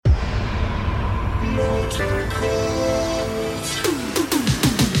Hello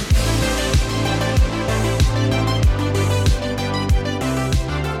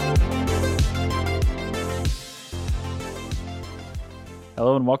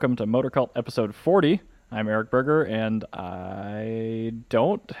and welcome to Motor Cult episode 40. I'm Eric Berger, and I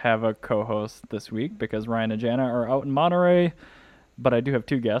don't have a co-host this week because Ryan and Jana are out in Monterey, but I do have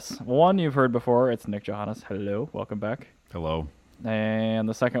two guests. One you've heard before, it's Nick Johannes. Hello, welcome back. Hello. And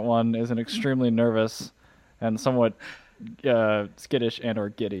the second one is an extremely nervous and somewhat skittish and or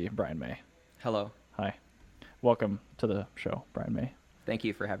giddy Brian May. Hello. Hi. Welcome to the show, Brian May. Thank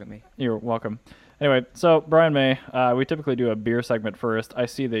you for having me. You're welcome. Anyway, so Brian May, we typically do a beer segment first. I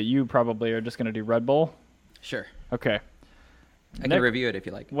see that you probably are just going to do Red Bull. Sure. Okay. I can review it if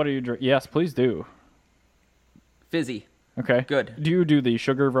you like. What are you drinking? Yes, please do. Fizzy. Okay. Good. Do you do the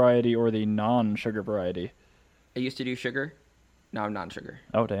sugar variety or the non-sugar variety? I used to do sugar. Now I'm non-sugar.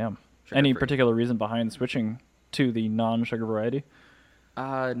 Oh, damn. Sugar Any free. particular reason behind switching to the non-sugar variety?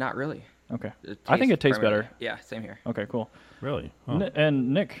 Not really. Okay. I think it tastes primarily- better. Yeah, same here. Okay, cool. Really? Huh.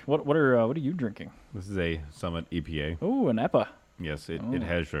 And Nick, what are you drinking? This is a Summit EPA. Oh, an EPA. Yes, it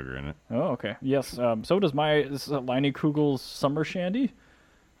has sugar in it. Oh, okay. Yes. So does this is a Liney Kugel's Summer Shandy.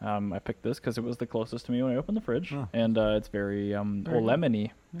 I picked this because it was the closest to me when I opened the fridge, and it's very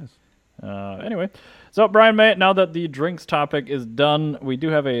lemony. Yes. Anyway, so Brian May, now that the drinks topic is done, we do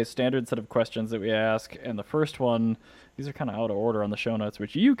have a standard set of questions that we ask, and the first one, these are kind of out of order on the show notes,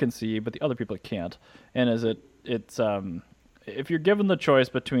 which you can see, but the other people can't. And it's if you're given the choice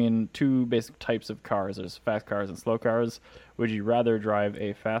between two basic types of cars, there's fast cars and slow cars, would you rather drive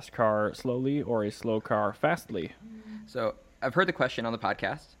a fast car slowly or a slow car fastly? So I've heard the question on the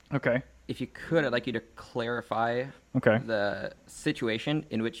podcast. Okay. If you could, I'd like you to clarify the situation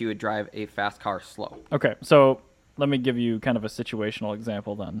in which you would drive a fast car slow. Okay, so let me give you kind of a situational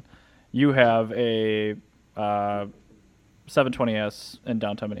example then. You have a 720S in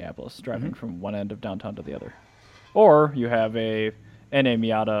downtown Minneapolis driving from one end of downtown to the other. Or you have a NA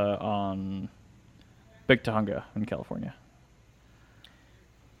Miata on Big Tahunga in California.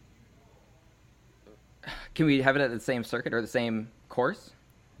 Can we have it at the same circuit or the same course?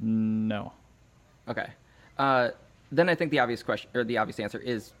 No. Okay. Then I think the obvious question or the obvious answer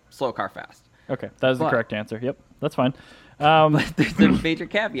is slow car fast. Okay, that is the But- correct answer. Yep, that's fine. There's a major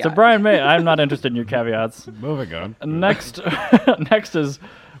caveat. So Brian May, I'm not interested in your caveats. Moving on. Next is,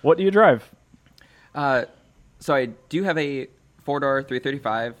 what do you drive? So I do have a four-door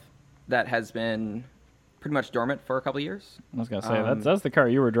 335 that has been pretty much dormant for a couple of years. I was gonna say that's the car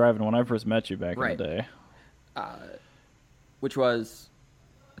you were driving when I first met you back Right. in the day. Which was,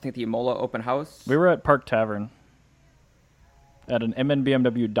 I think, the Imola open house. We were at Park Tavern at an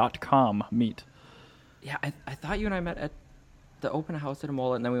MNBMW.com meet. Yeah, I thought you and I met at the open house at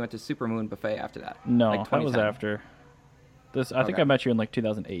Imola, and then we went to Supermoon Buffet after that. No, like that was 2010. after. This I think Okay. I met you in like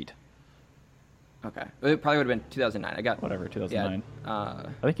 2008. Okay. It probably would have been 2009. I got Whatever, 2009. Yeah, I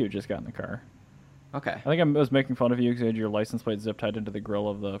think you had just gotten the car. okay. I think I was making fun of you because you had your license plate zip tied into the grill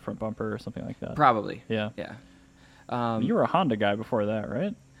of the front bumper or something like that. Probably. Yeah. Yeah. You were a Honda guy before that,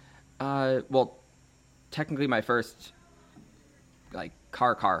 right? Well, technically my first like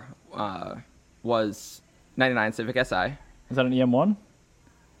car was 99 Civic Si. Is that an EM1?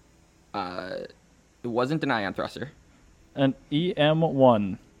 It wasn't an ion thruster. An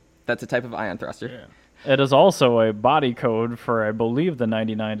EM1. That's a type of ion thruster. It is also a body code for, I believe, the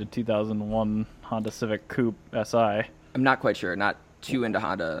 99 to 2001 Honda Civic Coupe SI. I'm not quite sure. Not too into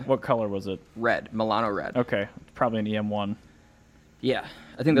Honda. What color was it? Red, Milano red. Okay, probably an EM1. Yeah,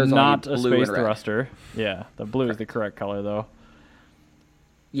 I think there's Not only a blue space and red. thruster. Yeah, the blue is the correct color, though.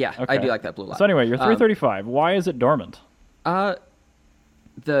 Yeah, Okay. I do like that blue light. So anyway, your 335. Why is it dormant?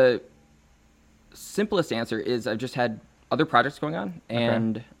 The simplest answer is I've just had other projects going on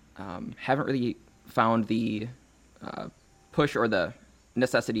and haven't really found the push or the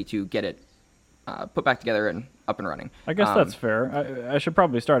necessity to get it put back together and up and running. I guess that's fair. I should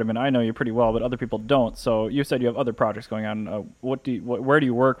probably start. I mean, I know you pretty well, but other people don't. So you said you have other projects going on. Where do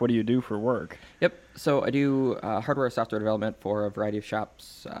you work? What do you do for work? Yep. So I do hardware software development for a variety of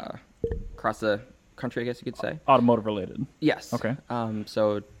shops across the country, I guess you could say. Automotive related. Yes. Okay.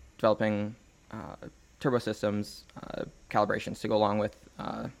 So developing turbo systems, calibrations to go along with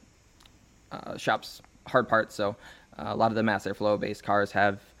shops' hard parts. So a lot of the mass airflow based cars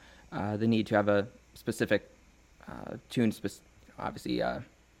have the need to have a specific tuned, obviously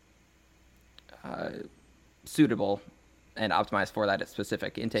suitable and optimized for that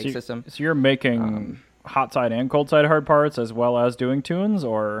specific intake system. So you're making hot side and cold side hard parts as well as doing tunes,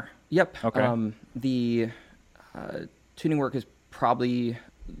 or? Yep. Okay. The tuning work is probably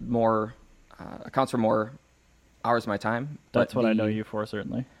more accounts for more hours of my time. That's but what I know you for,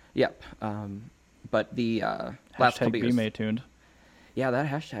 certainly. Yep. But the last couple Hashtag years, BMAtuned. yeah, that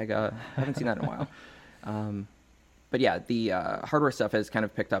hashtag, I haven't seen that in a while. But yeah, the hardware stuff has kind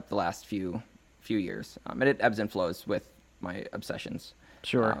of picked up the last few years, and it ebbs and flows with my obsessions.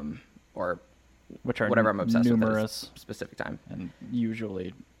 Sure. Or which are whatever I'm obsessed numerous with at a specific time. And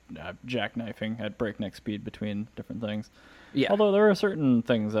usually jackknifing at breakneck speed between different things. Yeah. Although there are certain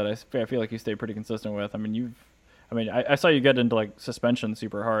things that I feel like you stay pretty consistent with. I mean, I saw you get into like suspension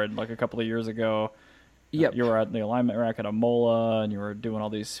super hard like a couple of years ago. Yep. You were at the alignment rack at a Mola, and you were doing all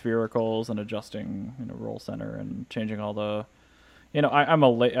these sphericals and adjusting, roll center and changing all the. I'm a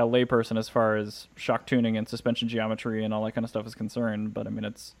lay person as far as shock tuning and suspension geometry and all that kind of stuff is concerned. But I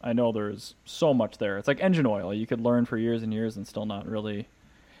mean, I know there's so much there. It's like engine oil. You could learn for years and years and still not really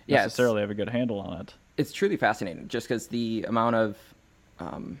necessarily have a good handle on it. It's truly fascinating, just because the amount of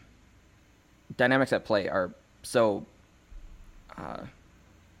dynamics at play are so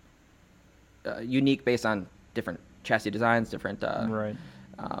unique based on different chassis designs, different right.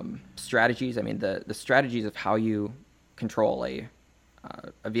 Strategies. I mean, the strategies of how you control a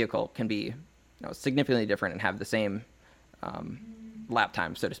vehicle can be significantly different and have the same lap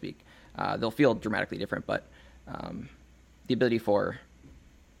time, so to speak. They'll feel dramatically different, but the ability for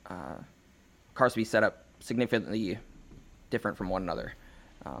cars to be set up significantly different from one another.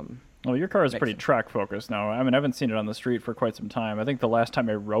 Well, your car is pretty track focused now. I mean, I haven't seen it on the street for quite some time. I think the last time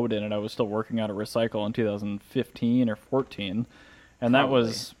I rode in it, I was still working out at Recycle in 2015 or 14, and that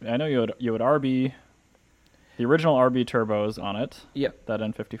was I know you had RB, the original RB turbos on it. Yep. That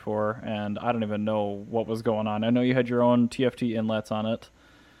N54, and I don't even know what was going on. I know you had your own TFT inlets on it.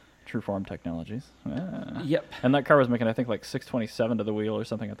 Trueform Technologies. Yeah. Yep. And that car was making, I think, like 627 to the wheel or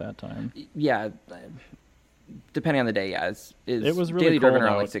something at that time. Yeah. Depending on the day, yeah. It was really daily cold driven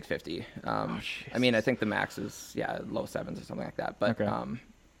around out. like 650. I mean, I think the max is, low sevens or something like that. But, okay.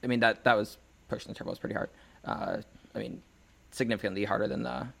 I mean, that was pushing the turbos pretty hard. I mean, significantly harder than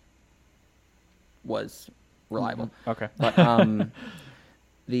was reliable. Okay. But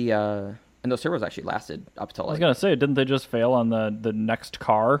and those turbos actually lasted up till I was going to say, didn't they just fail on the next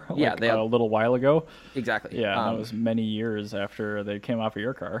car a little while ago? Exactly. Yeah, that was many years after they came off of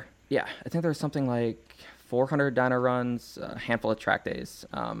your car. Yeah, I think there was something like 400 dyno runs, a handful of track days.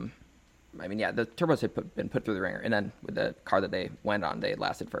 I mean, yeah, the turbos had been put through the ringer, and then with the car that they went on, they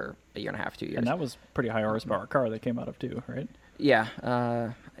lasted for a year and a half, 2 years. And that was pretty high horsepower car they came out of too, right? Yeah,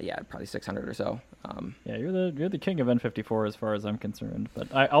 probably 600 or so. Yeah, you're the king of N54 as far as I'm concerned. But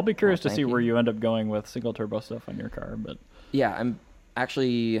I'll be curious to see where you end up going with single turbo stuff on your car. But yeah, I'm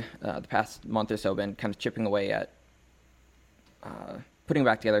actually the past month or so been kind of chipping away at putting it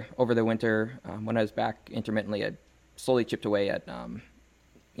back together over the winter. When I was back intermittently, I slowly chipped away at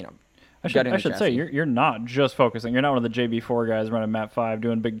I should say you're not just focusing. You're not one of the JB4 guys running Map 5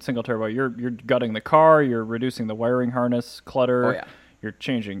 doing big single turbo. You're gutting the car. You're reducing the wiring harness clutter. Oh yeah. You're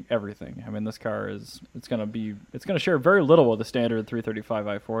changing everything. I mean, this car it's gonna share very little with the standard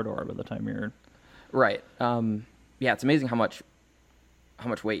 335i 4-door by the time you're right. Yeah, it's amazing how much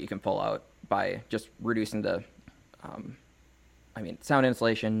weight you can pull out by just reducing the sound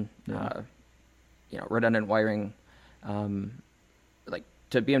insulation, redundant wiring. Like,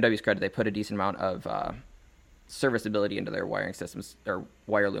 to BMW's credit, they put a decent amount of serviceability into their wiring systems or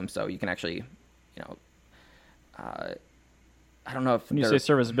wire looms, so you can actually, I don't know if when you say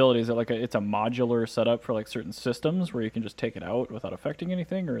serviceability, is it like it's a modular setup for like certain systems where you can just take it out without affecting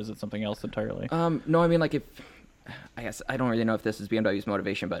anything, or is it something else entirely? No, I mean, like, I guess I don't really know if this is BMW's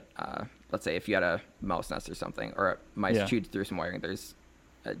motivation, but let's say if you had a mouse nest or something, or a mice chewed through some wiring, there's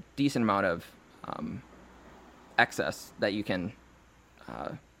a decent amount of excess that you can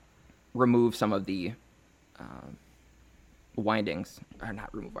remove some of the windings, or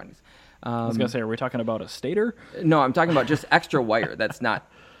not remove windings. I was gonna say, are we talking about a stator? No, I'm talking about just extra wire that's not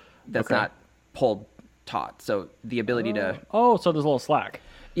pulled taut. So the ability to so there's a little slack.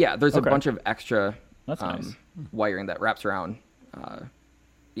 Yeah, there's a bunch of extra that's nice. wiring that wraps around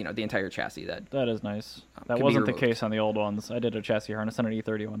the entire chassis. That is nice. That wasn't the case on the old ones. I did a chassis harness on an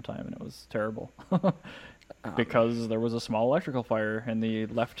E30 one time, and it was terrible. Because there was a small electrical fire in the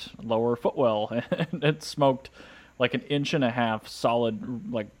left lower footwell, and it smoked like 1.5 inch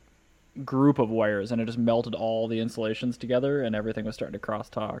solid group of wires, and it just melted all the insulations together, and everything was starting to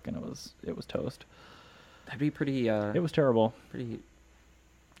cross-talk, and it was toast. That'd be pretty... it was terrible. Pretty...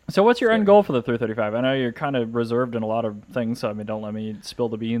 So what's your end goal for the 335? I know you're kind of reserved in a lot of things, so I mean, don't let me spill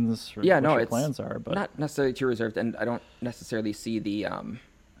the beans for what your plans are. But not necessarily too reserved, and I don't necessarily see the...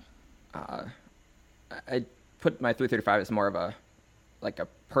 I put my 335 as more of a like a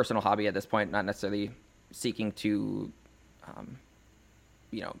personal hobby at this point, not necessarily seeking to,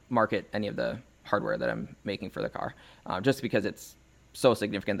 market any of the hardware that I'm making for the car, just because it's so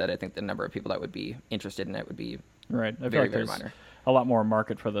significant that I think the number of people that would be interested in it would be right. I feel very, like very there's minor. a lot more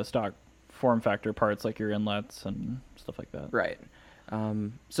market for the stock form factor parts like your inlets and stuff like that. Right.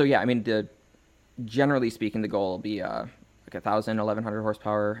 So yeah, I mean, generally speaking, the goal will be like 1,000, 1,100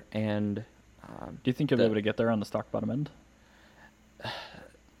 horsepower, and Do you think you'll be able to get there on the stock bottom end?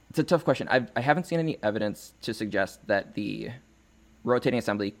 it's a tough question. I haven't seen any evidence to suggest that the rotating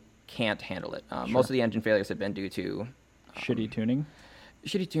assembly can't handle it. Most of the engine failures have been due to Shitty tuning?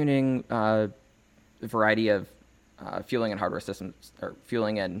 shitty tuning, a variety of fueling and hardware systems, or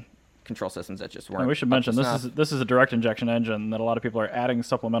fueling and control systems that just weren't. And we should up to mention snuff. this is a direct injection engine that a lot of people are adding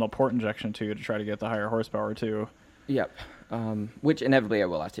supplemental port injection to try to get the higher horsepower too. Yep. Which inevitably I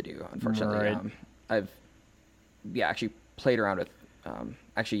will have to do, unfortunately. Right. I've actually played around with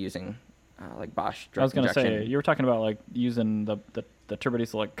actually using like Bosch direct I was going to injection. say, you were talking about like using the turbo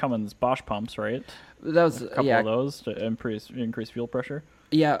diesel like Cummins Bosch pumps, right? That was A couple of those to increase fuel pressure.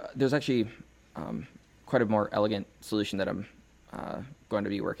 Yeah, there's actually quite a more elegant solution that I'm going to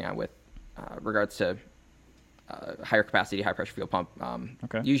be working on with regards to higher capacity, high pressure fuel pump.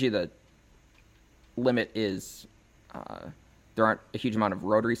 Okay. Usually the limit is there aren't a huge amount of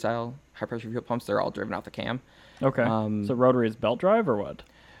rotary style high pressure fuel pumps. They're all driven off the cam. Okay. So rotary is belt drive or what?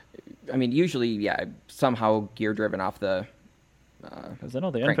 I mean, usually, somehow gear driven off the. Because I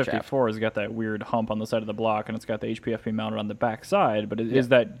know the crankshaft. N54 has got that weird hump on the side of the block, and it's got the HPFP mounted on the back side. But is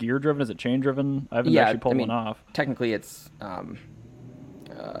that gear driven? Is it chain driven? I haven't actually pulled one off. Technically, it's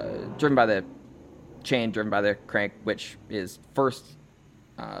driven by the chain, driven by the crank, which is first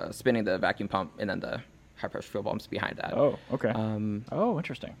spinning the vacuum pump, and then the high pressure fuel pumps behind that. Oh, okay. Um,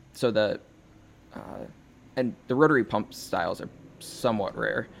 Interesting. So and the rotary pump styles are somewhat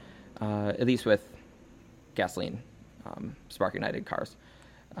rare, at least with gasoline spark ignited cars.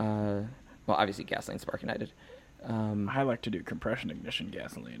 Well, obviously gasoline spark ignited. I like to do compression ignition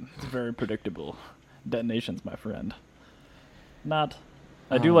gasoline. It's very predictable. Detonations, my friend. Not.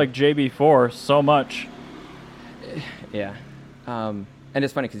 I do like JB4 so much. Yeah. And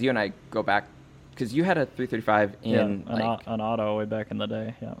it's funny because you and I go back, because you had a 335 in an auto way back in the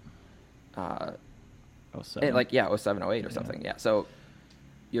day. Yeah. 07. 07, 08 or something. Yeah. So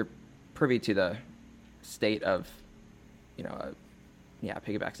you're privy to the state of,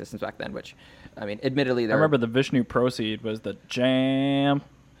 piggyback systems back then, which, I mean, admittedly, I remember the Vishnu Proceed was the jam.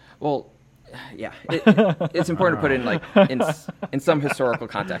 Well, yeah, it's important to put it in in some historical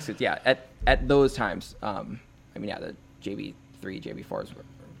context. It's, at those times, the JB3, JB4s were,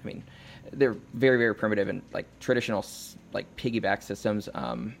 they're very, very primitive and like traditional like piggyback systems.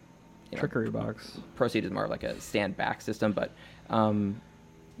 Trickery box. Proceed is more like a stand back system, but I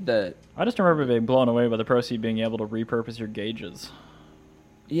just remember being blown away by the Proceed being able to repurpose your gauges.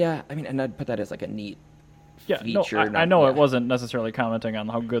 Yeah, and I'd put that as like a neat feature. I know it wasn't necessarily commenting on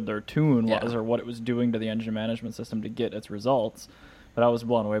how good their tune was or what it was doing to the engine management system to get its results, but I was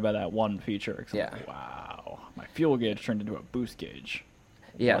blown away by that one feature. Like, wow, my fuel gauge turned into a boost gauge.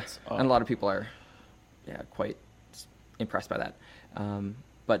 Yeah, and a lot of people are quite impressed by that.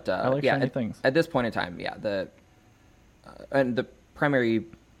 But I like shiny things. At this point in time, and the primary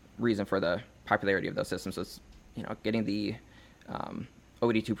reason for the popularity of those systems was, getting the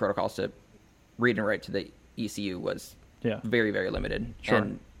OBD2 protocols to read and write to the ECU was very, very limited. Sure.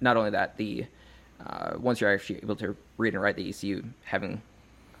 And not only that, once you're actually able to read and write the ECU, having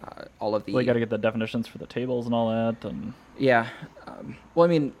all of the... Well, you got to get the definitions for the tables and all that. And yeah.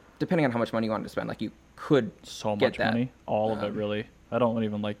 Depending on how much money you wanted to spend, like you could so get much that. money. All of it, really. I don't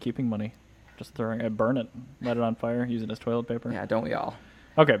even like keeping money. Just burn it, light it on fire, use it as toilet paper. Yeah, don't we all?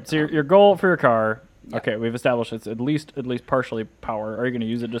 Okay, so your goal for your car, Yeah. okay, we've established it's at least partially power. Are you going to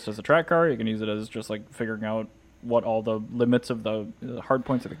use it just as a track car? Are you going to use it as just like figuring out what all the limits of the hard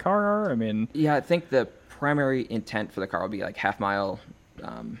points of the car are? Yeah, I think the primary intent for the car will be like half-mile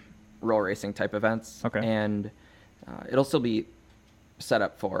roll racing type events. Okay. And it'll still be set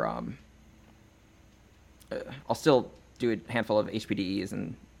up for... I'll still do a handful of HPDEs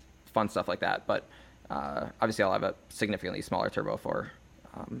and fun stuff like that, but obviously I'll have a significantly smaller turbo for...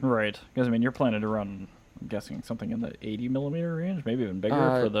 right, because you're planning to run, I'm guessing, something in the 80 millimeter range, maybe even bigger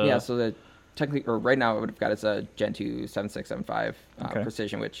for the... Yeah, so right now what I've got is a Gen 2 7675 Okay.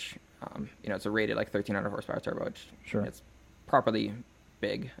 Precision, which, it's a rated like 1,300 horsepower turbo, which Sure. it's properly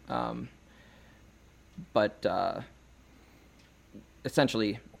big. But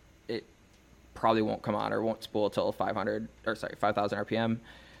essentially, it probably won't come on or won't spool till 5,000 RPM,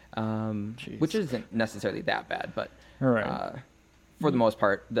 which isn't necessarily that bad, but Right. for the most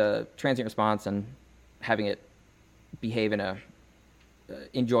part, the transient response and having it behave in a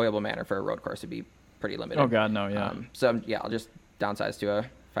enjoyable manner for a road course would be pretty limited. Oh God, no, yeah. So yeah, I'll just downsize to a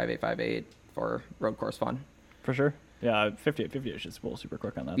 5.858 for road course fun. For sure. Yeah, 5850 is just spool super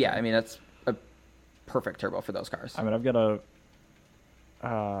quick on that. Yeah, I mean that's a perfect turbo for those cars. I mean, I've got a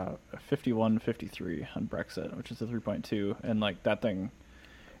 5153 on Brexit, which is a 3.2, and like that thing,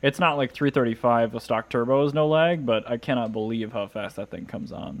 it's not like 335 with stock turbos, no lag, but I cannot believe how fast that thing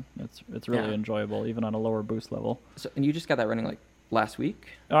comes on. It's really enjoyable, even on a lower boost level. So, and you just got that running like last week?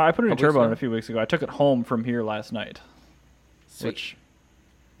 I put it in turbo in a few weeks ago. I took it home from here last night, which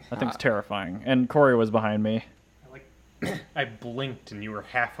I think is terrifying. And Corey was behind me. I blinked and you were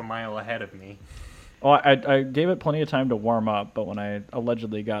half a mile ahead of me. Well, I gave it plenty of time to warm up, but when I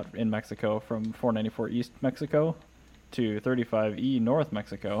allegedly got in Mexico from 494 East Mexico to 35E North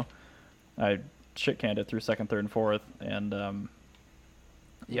Mexico, I shit-canned it through second, third, and fourth, and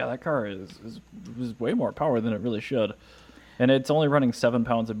yeah, that car is way more power than it really should. And it's only running 7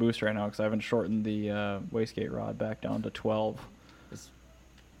 pounds of boost right now because I haven't shortened the wastegate rod back down to 12. Just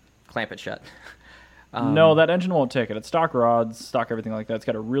clamp it shut. No, that engine won't take it. It's stock rods, stock everything like that. It's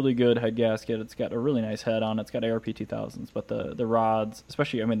got a really good head gasket. It's got a really nice head on it. It's got ARP 2000s, but the rods,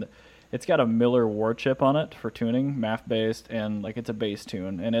 especially, I mean, it's got a Miller war chip on it for tuning, MAF based, and like it's a base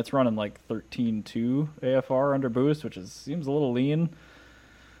tune, and it's running like 13.2 AFR under boost, which seems a little lean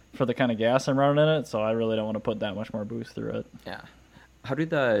for the kind of gas I'm running in it. So I really don't want to put that much more boost through it. Yeah. How do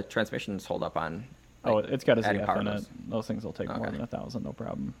the transmissions hold up on? Like, it's got a adding ZF in power it. Those things will take more than 1,000, no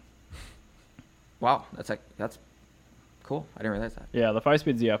problem. Wow, that's cool. I didn't realize that. Yeah, the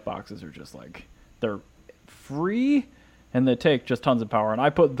 5-speed ZF boxes are just like, they're free and they take just tons of power. And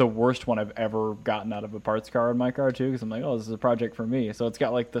I put the worst one I've ever gotten out of a parts car in my car too, because I'm like, oh, this is a project for me. So it's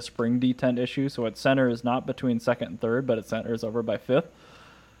got like the spring detent issue, so it centers not between second and third, but it centers over by fifth.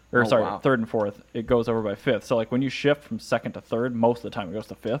 Or third and fourth. It goes over by fifth. So like when you shift from second to third, most of the time it goes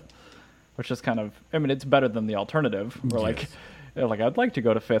to fifth, which is kind of, I mean, it's better than the alternative. Where like I'd like to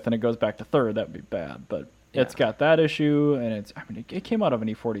go to fifth and it goes back to third. That would be bad, but it's got that issue, and it came out of an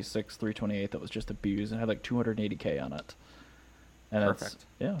E46 328 that was just abused and had like 280K on it. And Perfect.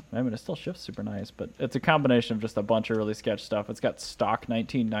 it still shifts super nice, but it's a combination of just a bunch of really sketch stuff. It's got stock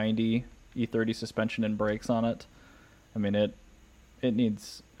 1990 E30 suspension and brakes on it. I mean, it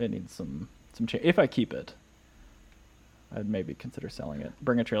needs some change. If I keep it, I'd maybe consider selling it.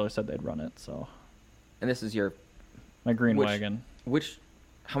 Bring a Trailer said they'd run it, so. And this is my green wagon.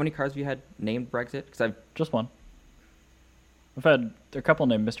 How many cars have you had named Brexit? Because I've just one. I've had a couple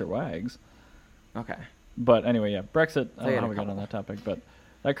named Mr. Wags. Okay. But anyway, yeah, Brexit. I don't know how we got on that topic, but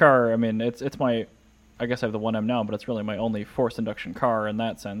that car, I mean, it's my, I guess I have the 1M now, but it's really my only forced induction car in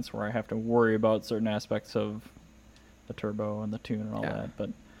that sense, where I have to worry about certain aspects of the turbo and the tune and all that.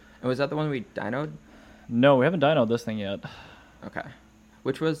 But and was that the one we dynoed? No, we haven't dynoed this thing yet. Okay.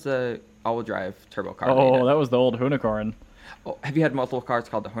 Which was the all-wheel drive turbo car? Oh, that was the old Unicorn. Oh, have you had multiple cars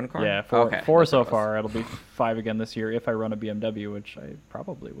called the Unicorn? Yeah, four so far. It'll be 5 again this year if I run a BMW, which I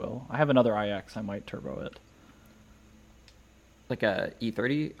probably will. I have another iX. I might turbo it. Like a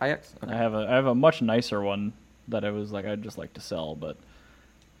E30 iX? Okay. I have a much nicer one that I was like I'd just like to sell, but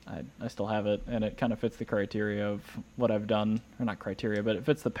I still have it, and it kind of fits the criteria of what I've done, or not criteria, but it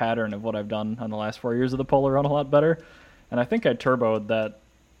fits the pattern of what I've done on the last 4 years of the Polar Run a lot better. And I think I turboed that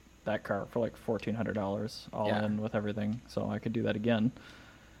car for like $1,400 all in with everything, so I could do that again.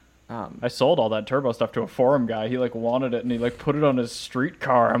 I sold all that turbo stuff to a forum guy. He like wanted it, and he like put it on his street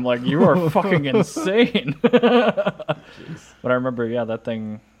car. I'm like, you are fucking insane. But I remember, that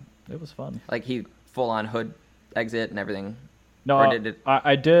thing, it was fun. Like he full on hood exit and everything. No,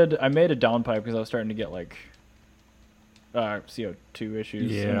 I did. I made a downpipe because I was starting to get like CO2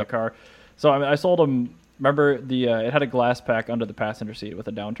 issues in the car. So I sold him. Remember it had a glass pack under the passenger seat with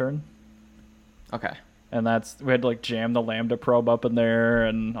a downturn. Okay. And we had to like jam the Lambda probe up in there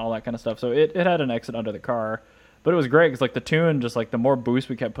and all that kind of stuff. So it had an exit under the car, but it was great because like the tune, just like the more boost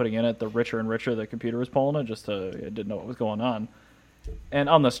we kept putting in it, the richer and richer the computer was pulling it. It didn't know what was going on. And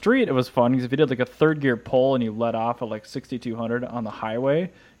on the street, it was fun because if you did like a third gear pull and you let off at like 6,200 on the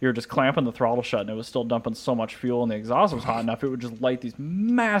highway, you were just clamping the throttle shut and it was still dumping so much fuel, and the exhaust was hot enough it would just light these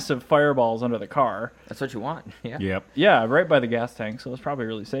massive fireballs under the car. That's what you want. Yeah. Yep. Yeah, right by the gas tank, so it was probably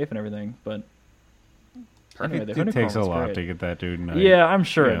really safe and everything. But anyway, it takes a lot to get that dude. Yeah, I'm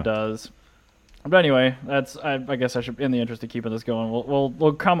sure it does. But anyway, I guess I should, in the interest of keeping this going,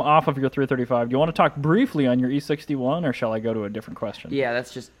 we'll come off of your 335. Do you want to talk briefly on your E61, or shall I go to a different question? Yeah,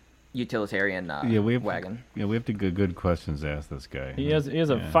 that's just utilitarian wagon. Yeah, we have to get good questions to ask this guy. He has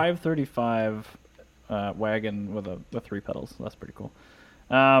a 535 wagon with 3 pedals. That's pretty cool.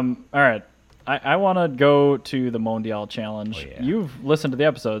 All right. I want to go to the Mondial Challenge. Oh, yeah. You've listened to the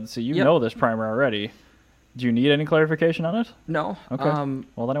episode, so you Yep. know this primer already. Do you need any clarification on it? No. Okay.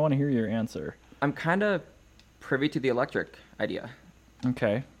 Well, then I want to hear your answer. I'm kind of privy to the electric idea.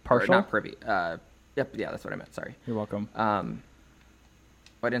 Okay. Or Partial? not privy. Yep. Yeah, that's what I meant. Sorry. You're welcome. Well,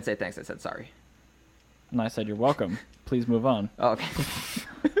 I didn't say thanks. I said sorry. And I said you're welcome. Please move on. Oh, okay.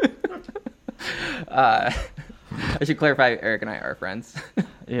 I should clarify. Eric and I are friends.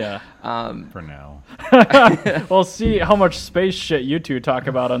 Yeah. For now. We'll see how much space shit you two talk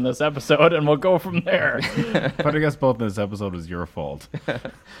about on this episode, and we'll go from there. Putting us both in this episode was your fault.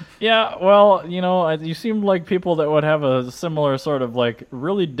 Yeah, well, you seem like people that would have a similar sort of like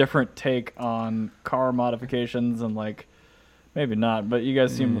really different take on car modifications and like maybe not, but you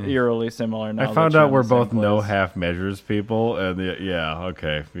guys seem eerily similar now. I found out we're both no half measures people, and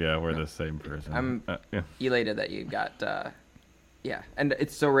we're the same person. I'm elated that you got, and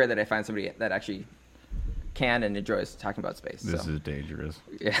it's so rare that I find somebody that actually can and enjoys talking about space. This is dangerous.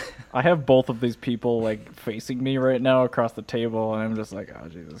 Yeah. I have both of these people like facing me right now across the table, and I'm just like, oh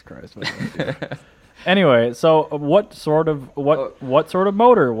Jesus Christ! What do I do? Anyway, so what sort of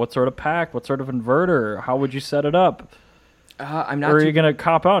motor, what sort of pack, what sort of inverter? How would you set it up? I'm not. Or are you gonna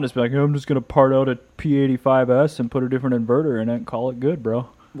cop out and just be like, I'm just gonna part out a P85S and put a different inverter in it and call it good, bro?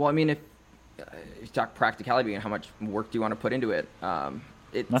 Well, I mean, if you talk practicality and how much work do you want to put into it, That's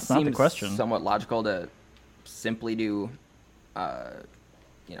seems not the question. Somewhat logical to simply do,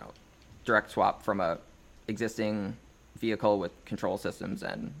 direct swap from a existing vehicle with control systems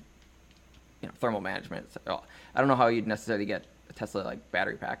and thermal management. So, I don't know how you'd necessarily get a Tesla like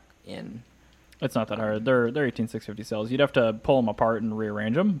battery pack in. It's not that hard. They're 18650 cells. You'd have to pull them apart and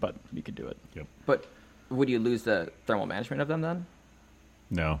rearrange them, but you could do it. Yep. But would you lose the thermal management of them then?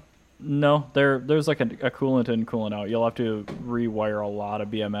 No. There's like a coolant in, coolant out. You'll have to rewire a lot of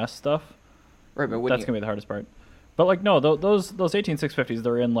BMS stuff. Right, but That's gonna be the hardest part. But like no, those 18650s,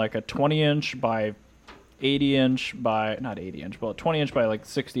 they're in like a 20-inch by 80-inch by not 80-inch, but 20-inch by like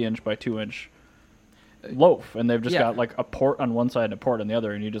 60-inch by 2-inch loaf, and they've just got like a port on one side and a port on the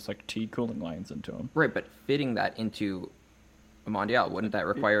other, and you just like T cooling lines into them. Right, but fitting that into a Mondial, wouldn't that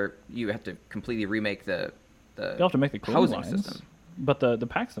require you have to completely remake the You'll have to make the cooling housing lines, system? but the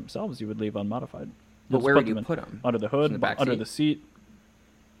packs themselves you would leave unmodified. You'll But where would you put them? Under the hood, In the back under seat? the seat,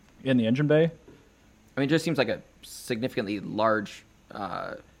 in the engine bay. I mean, it just seems like a significantly large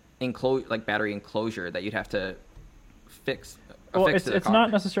battery enclosure that you'd have to fix. Well, affix to the it's car.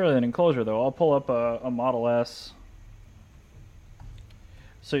 not necessarily an enclosure though. I'll pull up a Model S.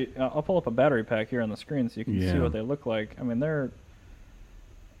 So I'll pull up a battery pack here on the screen so you can see what they look like. I mean, they're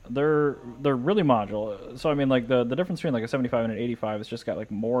really modular. So I mean, like the difference between like a 75 and an 85 has just got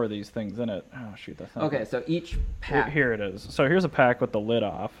like more of these things in it. Oh shoot, that's not Okay, so each pack. Here it is. So here's a pack with the lid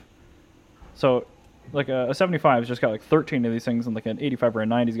off. So like a 75 has just got like 13 of these things, and like an 85 or a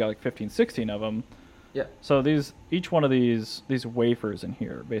 90's got like 15, 16 of them. Yeah. So each one of these wafers in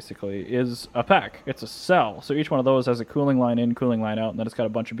here basically is a pack. It's a cell. So each one of those has a cooling line in, cooling line out, and then it's got a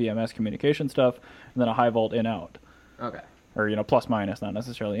bunch of BMS communication stuff, and then a high volt in out. Okay. Or plus minus, not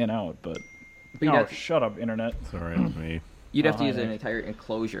necessarily in out, but you'd oh, have- shut up, internet. It's all right with me. You'd have to hi, use an Nick. entire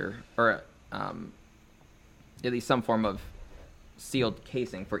enclosure or at least some form of sealed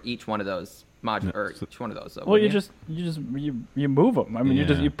casing for each one of those modules or each one of those. So Well, you move them. I mean,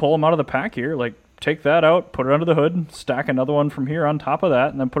 Yeah. you pull them out of the pack here, like take that out, put it under the hood, stack another one from here on top of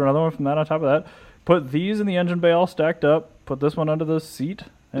that, and then put another one from that on top of that. Put these in the engine bay all stacked up. Put this one under the seat.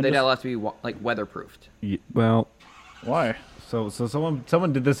 And they'd just- all have to be like weatherproofed. Well, Why? so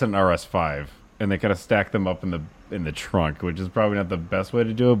someone did this in RS5, and they kind of stacked them up in the trunk, which is probably not the best way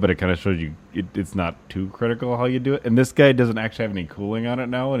to do it, but it kind of shows you it's not too critical how you do it. And this guy doesn't actually have any cooling on it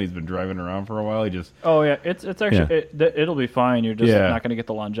now, and he's been driving around for a while. He just Oh yeah, it's actually it'll be fine. You're just not going to get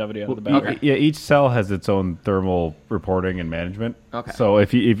the longevity out of the battery. each cell has its own thermal reporting and management. Okay. So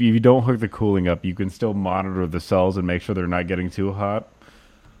if you don't hook the cooling up, you can still monitor the cells and make sure they're not getting too hot.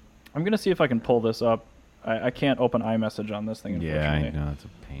 I'm going to see if I can pull this up. I can't open iMessage on this thing. Yeah, I Unfortunately. know it's a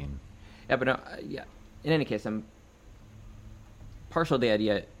pain. Yeah, but no, yeah. In any case, I'm partial to the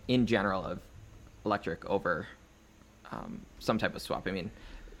idea in general of electric over some type of swap. I mean,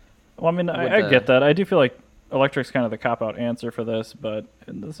 Well, I mean, With I the- get that. I do feel like electric's kind of the cop-out answer for this, but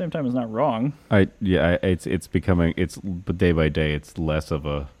at the same time, it's not wrong. It's becoming but day by day it's less of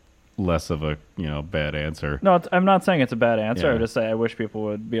a less of a bad answer. No, I'm not saying it's a bad answer. I Yeah. would just say I wish people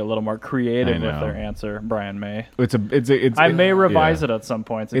would be a little more creative I with know. their answer. Brian May. It's I may revise yeah. it at some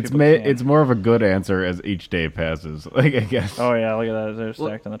points. If It's people can. it's more of a good answer as each day passes. Like, I guess. Oh yeah, look at that. They're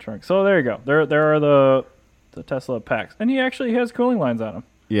stacked in the trunk. So there you go. There are the Tesla packs, and he actually has cooling lines on him.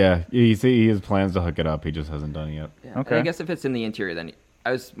 Yeah, he has plans to hook it up. He just hasn't done it yet. Yeah. Okay. And I guess if it's in the interior, then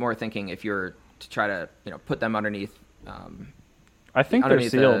I was more thinking if you're to try to put them underneath. I think they're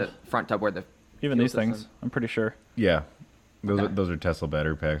underneath sealed. the front tub where the Even fuel these things, system- I'm pretty sure. Yeah, Okay. those are Tesla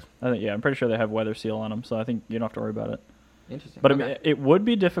battery packs. I'm pretty sure they have weather seal on them, so I think you don't have to worry about it. Interesting. But I Okay. mean, it would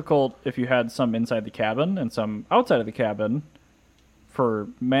be difficult if you had some inside the cabin and some outside of the cabin for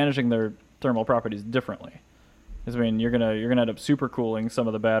managing their thermal properties differently. Because I mean, you're gonna end up supercooling some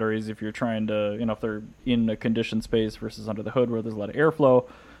of the batteries if you're trying to, if they're in a conditioned space versus under the hood where there's a lot of airflow.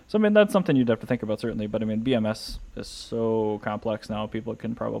 So I mean, that's something you'd have to think about certainly. But I mean, BMS is so complex now; people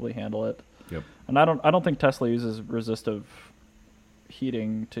can probably handle it. Yep. And I don't think Tesla uses resistive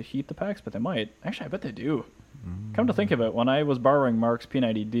heating to heat the packs, but they might. Actually, I bet they do. Come to think of it, when I was borrowing Mark's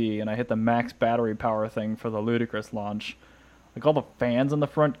P90D and I hit the max battery power thing for the Ludicrous launch, like all the fans in the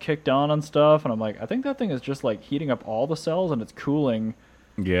front kicked on and stuff, and I'm like, I think that thing is just like heating up all the cells and it's cooling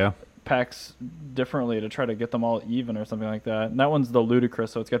Yeah. packs differently to try to get them all even or something like that. And that one's the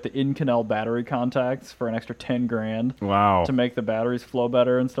Ludicrous, so it's got the Inconel battery contacts for an extra 10 grand Wow. to make the batteries flow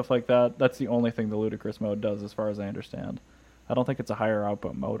better and stuff like that. That's the only thing the Ludicrous mode does as far as I understand. I don't think it's a higher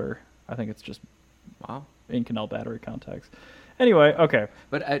output motor. I think it's just Wow. Inconel battery contacts. Anyway, okay.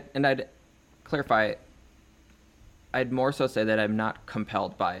 But I'd clarify. I'd more so say that I'm not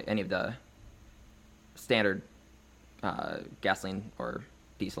compelled by any of the standard gasoline or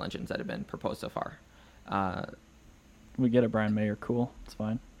diesel engines that have been proposed so far. We get it, Brian Mayer. Cool. It's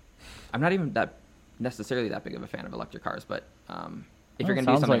fine. I'm not even that necessarily that big of a fan of electric cars, but if you're Well, going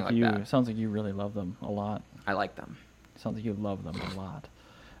to do something like like you, that, sounds like you really love them a lot. I like them. Sounds like you love them a lot.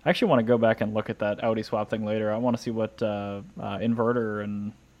 I actually want to go back and look at that Audi swap thing later. I want to see what inverter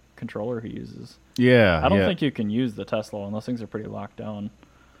and controller he uses. Yeah. I don't yeah. think you can use the Tesla one. Those things are pretty locked down.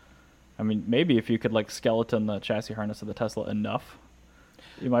 I mean, maybe if you could like skeleton the chassis harness of the Tesla enough,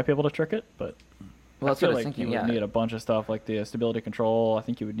 you might be able to trick it. But Well, that's I feel what I was like thinking. you would Yeah. need a bunch of stuff like the stability control. I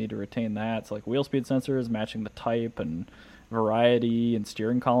think you would need to retain that. So like wheel speed sensors, matching the type and variety, and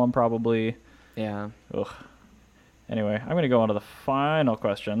steering column probably. Yeah. Ugh. Anyway, I'm going to go on to the final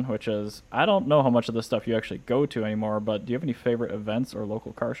question, which is, I don't know how much of this stuff you actually go to anymore, but do you have any favorite events or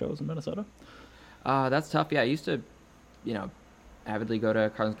local car shows in Minnesota? That's tough. Yeah, I used to, avidly go to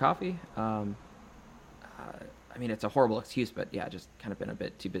Cars and Coffee. I mean, it's a horrible excuse, but yeah, just kind of been a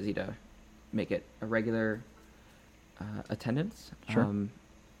bit too busy to make it a regular attendance. Sure. I'm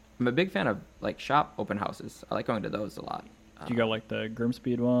a big fan of like shop open houses. I like going to those a lot. Do you go like the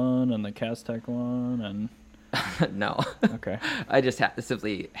Grimspeed one and the Castech one? And No. okay, I just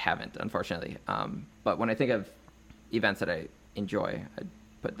simply haven't, unfortunately. But when I think of events that I enjoy, I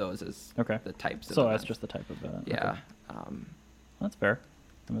put those as Okay. the types of so events. that's just the type of event. Yeah. Okay. That's fair.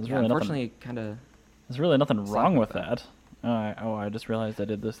 I mean, Yeah, unfortunately, kind of. there's really nothing suck wrong with with that. I just realized I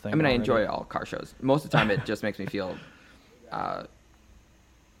did this thing. I mean, I already. enjoy all car shows. Most of the time, it just makes me feel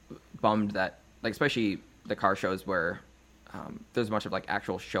bummed that, like, especially the car shows where there's a bunch of like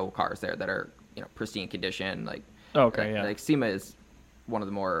actual show cars there that are pristine condition. Like, Okay, yeah. like SEMA is one of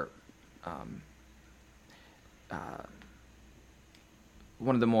the more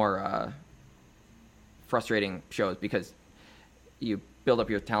frustrating shows because you build up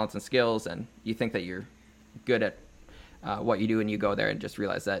your talents and skills and you think that you're good at what you do, and you go there and just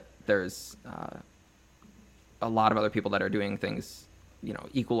realize that there's a lot of other people that are doing things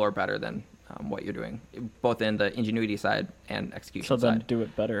equal or better than what you're doing, both in the ingenuity side and execution So then side. do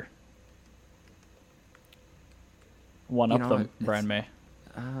it better. One up them, it's- Brian May.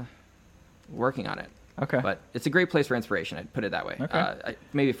 Working on it. Okay. But it's a great place for inspiration. I'd put it that way. Okay.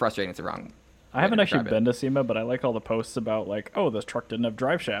 Maybe frustrating is the wrong. I way haven't to actually describe been it. to SEMA, but I like all the posts about like, oh, this truck didn't have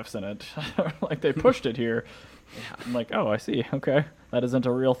drive shafts in it. Like they pushed it here. I'm like, oh, I see. Okay, that isn't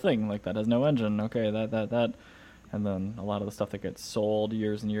a real thing. Like that has no engine. Okay, that. And then a lot of the stuff that gets sold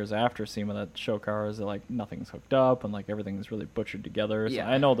years and years after SEMA that show cars, that like nothing's hooked up and like everything's really butchered together. So Yeah.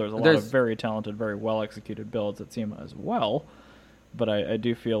 I know there's a lot of There's- very talented, very well executed builds at SEMA as well. But I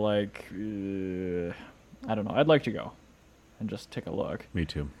do feel like I don't know. I'd like to go and just take a look. Me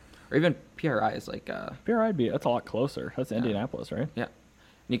too. Or even PRI is like That's a lot closer. That's Indianapolis, right? yeah.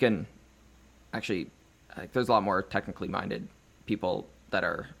 You can actually there's a lot more technically minded people that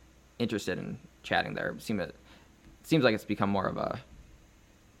are interested in chatting there. Seems like it's become more of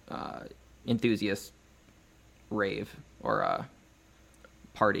a enthusiast rave or a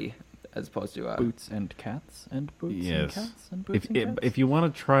party as opposed to Boots and cats and boots and Yes. cats and boots and cats. If you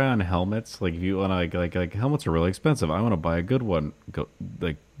want to try on helmets, like if you want to like helmets are really expensive. I want to buy a good one. Go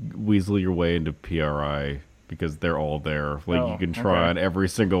like weasel your way into PRI because they're all there. Like Oh, you can try okay. on every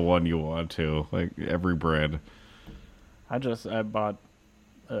single one you want to, like every brand. I bought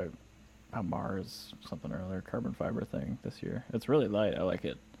a Mars something or other carbon fiber thing this year. It's really light. I like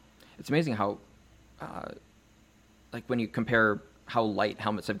it. It's amazing how, like when you compare how light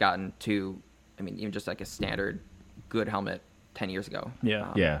helmets have gotten to, I mean, even just like a standard good helmet 10 years ago.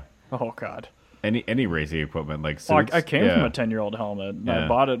 Yeah. Yeah. Oh God. Any racing equipment like Well, suits. I came yeah. from a 10-year-old helmet. And I Yeah.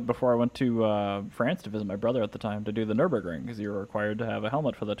 bought it before I went to France to visit my brother at the time to do the Nürburgring because you were required to have a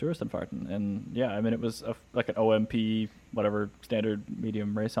helmet for the Touristenfahrten. And yeah, I mean, it was like an OMP, whatever, standard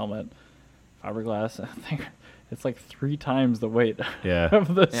medium race helmet, fiberglass. I think it's like 3 times the weight Yeah.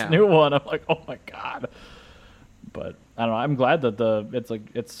 of this Yeah. new one. I'm like, oh my God. But I don't know. I'm glad that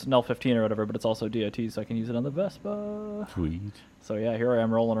it's Snell 15 or whatever, but it's also DOT, so I can use it on the Vespa. Sweet. So yeah, here I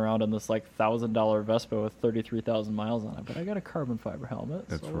am rolling around in this like $1,000 Vespa with 33,000 miles on it, but I got a carbon fiber helmet.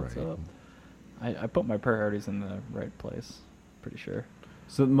 That's so what's right. up? I put my priorities in the right place, pretty sure.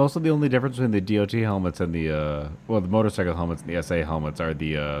 So most of the only difference between the DOT helmets and the the motorcycle helmets and the SA helmets are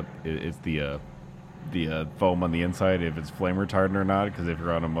the foam on the inside if it's flame retardant or not. Because if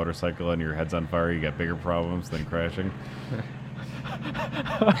you're on a motorcycle and your head's on fire, you got bigger problems than crashing.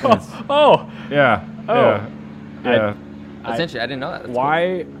 Oh, Yeah. Oh. Yeah. Yeah. That's interesting. I didn't know that. That's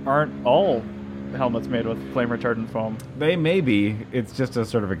why aren't all helmets made with flame retardant foam? They may be. It's just a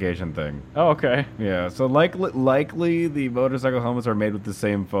certification thing. Oh, okay. Yeah. So likely the motorcycle helmets are made with the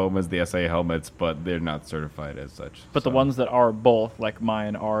same foam as the SA helmets, but they're not certified as such. But the So- ones that are both, like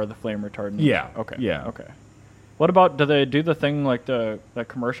mine, are the flame retardant. Yeah, Okay. yeah. Okay. What about, do they do the thing like the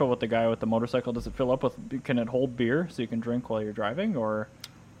commercial with the guy with the motorcycle? Does it fill up with, can it hold beer so you can drink while you're driving, or?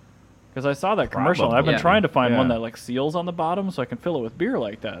 Because I saw that commercial, and I've been Probably. trying to find one Yeah. that like seals on the bottom so I can fill it with beer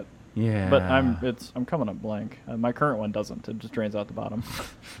like that. Yeah. But I'm coming up blank. My current one doesn't. It just drains out the bottom.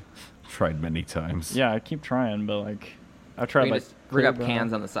 tried many times. Yeah, I keep trying, but like I tried You can like just rig up clear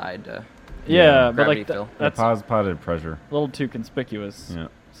cans on the side to Yeah, but gravity like fill. that's a Potted pressure. little too conspicuous. Yeah.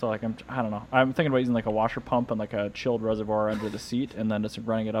 So like I don't know. I'm thinking about using like a washer pump and like a chilled reservoir under the seat, and then just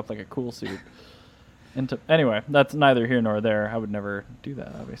running it up like a cool suit. Anyway, that's neither here nor there. I would never do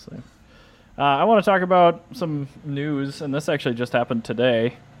that, obviously. I want to talk about some news, and this actually just happened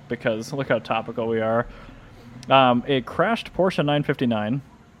today because look how topical we are. A crashed Porsche 959.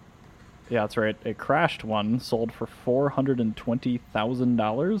 Yeah, that's right. A crashed one sold for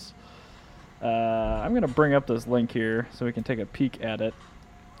 $420,000. I'm going to bring up this link here so we can take a peek at it.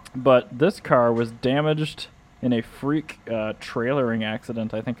 But this car was damaged in a freak trailering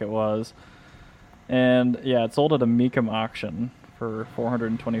accident, I think it was. And yeah, it sold at a Mecum auction for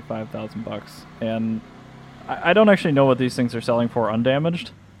 $425,000. And I don't actually know what these things are selling for undamaged.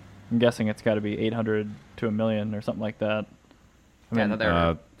 I'm guessing it's got to be 800 to $1 million or something like that. I Yeah, I mean,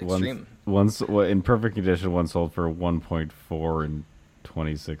 thought they were extreme. In perfect condition, one sold for 1.4 in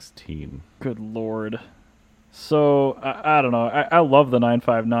 2016. good lord. So I don't know. I love the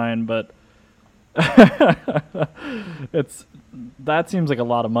 959, but that seems like a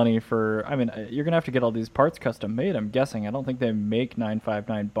lot of money for. I mean, you're gonna have to get all these parts custom made. I'm guessing. I don't think they make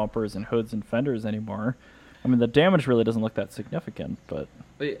 959 bumpers and hoods and fenders anymore. I mean, the damage really doesn't look that significant, but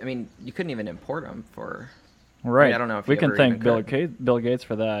But, I mean, you couldn't even import them for. right. I don't know if we you can ever thank even Bill Gates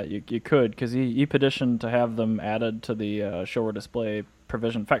for that. You could, because he petitioned to have them added to the show display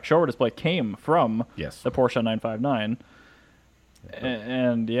provision. In fact, show display came from Yes. the Porsche 959.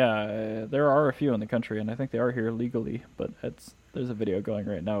 And yeah, there are a few in the country, and I think they are here legally. But there's a video going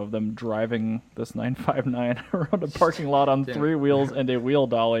right now of them driving this 959 around a parking lot on Yeah. 3 wheels and a wheel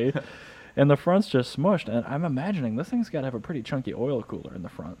dolly, and the front's just smushed. And I'm imagining this thing's got to have a pretty chunky oil cooler in the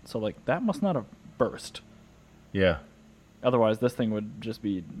front, so like that must not have burst. Yeah. Otherwise, this thing would just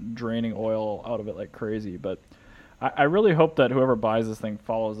be draining oil out of it like crazy. But I really hope that whoever buys this thing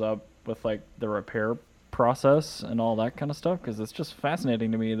follows up with like the repair process and all that kind of stuff, because it's just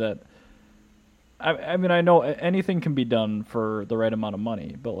fascinating to me that I mean, I know anything can be done for the right amount of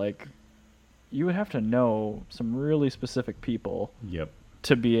money, but like you would have to know some really specific people Yep.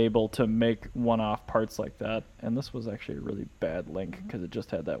 to be able to make one-off parts like that. And this was actually a really bad link because it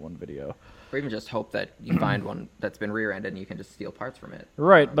just had that one video. Or even just hope that you find one that's been rear-ended and you can just steal parts from it.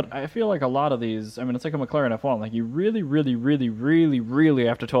 Right, but I feel like a lot of these, I mean, it's like a McLaren F1. Like, you really, really, really, really, really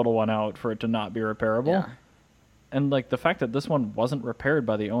have to total one out for it to not be repairable. Yeah. And, like, the fact that this one wasn't repaired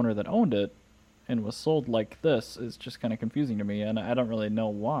by the owner that owned it and was sold like this is just kind of confusing to me, and I don't really know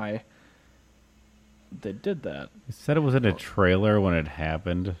why. they did that. He said it was in a trailer when it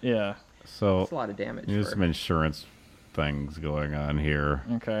happened. Yeah. So That's a lot of damage. there's for- some insurance things going on here.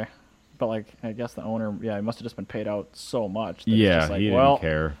 Okay. But like, I guess the owner, yeah, he must have just been paid out so much. That it's Yeah, just like, he didn't well,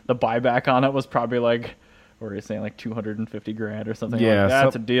 care. the buyback on it was probably like, what were you saying, like 250 grand or something? Yeah, like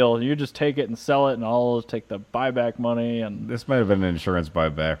that's so- a deal. You just take it and sell it, and I'll take the buyback money. And This might have been an insurance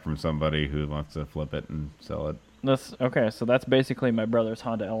buyback from somebody who wants to flip it and sell it. this, okay, so that's basically my brother's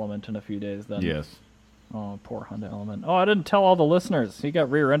Honda Element in a few days. Then. Yes. Oh, poor Honda Element. Oh, I didn't tell all the listeners. He got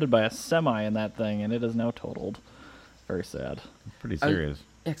rear-ended by a semi in that thing, and it is now totaled. Very sad. Pretty I- serious.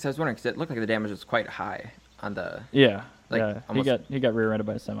 Yeah, because I was wondering, because it looked like the damage was quite high on the. Yeah, Like, yeah. almost- He got rear-ended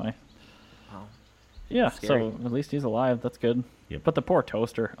by a semi. Wow. Yeah, Scary. so at least he's alive. That's good. Yep. But the poor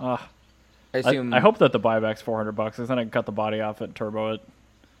toaster. I assume I hope that the buyback's $400 because then I can cut the body off it, turbo it.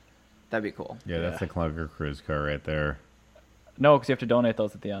 that'd be cool. Yeah, that's Yeah. the Clunker Cruise car right there. No, because you have to donate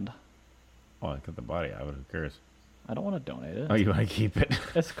those at the end. Oh, I cut the body out. Who cares? I don't want to donate it. Oh, you want to keep it?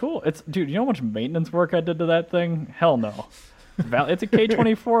 It's cool. It's dude. You know how much maintenance work I did to that thing? Hell no. It's a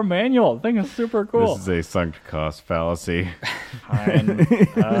K24 manual. The thing is super cool. This is a sunk cost fallacy. Fine.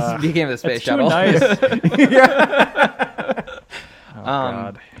 Speaking of the space It's too shuttle, nice. Oh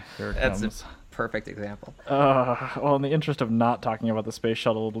God, here it that's a comes. perfect example. Well, in the interest of not talking about the space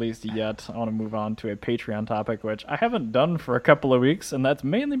shuttle at least yet, I want to move on to a Patreon topic, which I haven't done for a couple of weeks, and that's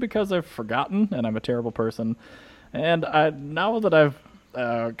mainly because I've forgotten, and I'm a terrible person. And now that I've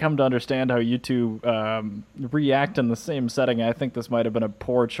come to understand how you two react in the same setting, I think this might have been a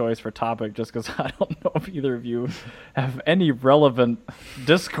poor choice for topic, just because I don't know if either of you have any relevant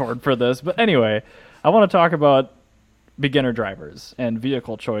Discord for this. But anyway, I want to talk about beginner drivers and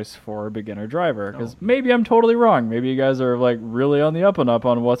vehicle choice for a beginner driver, because maybe I'm totally wrong. Maybe you guys are like really on the up and up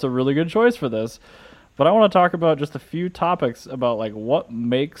on what's a really good choice for this. But I want to talk about just a few topics about like what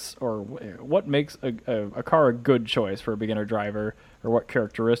makes a car a good choice for a beginner driver, or what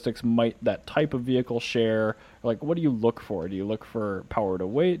characteristics might that type of vehicle share. Like, what do you look for? Do you look for power to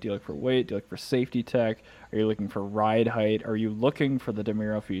weight? Do you look for weight? Do you look for safety tech? Are you looking for ride height? Are you looking for the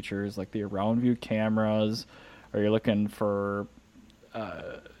DeMiro features like the around view cameras? Are you looking for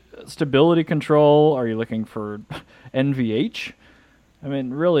stability control? Are you looking for NVH? I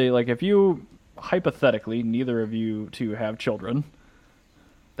mean, really, like if you, hypothetically, neither of you two have children,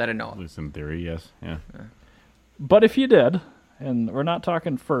 That I At know. least in theory, yes. Yeah. but if you did, and we're not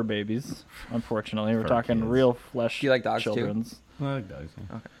talking fur babies, unfortunately, we're Fur talking kids. real flesh Do you like dogs too? children's. Well, it does.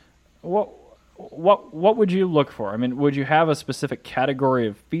 Yeah. What would you look for? I mean, would you have a specific category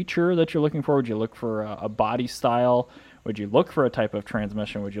of feature that you're looking for? Would you look for a body style? Would you look for a type of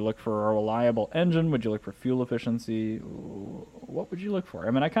transmission? Would you look for a reliable engine? Would you look for fuel efficiency? What would you look for?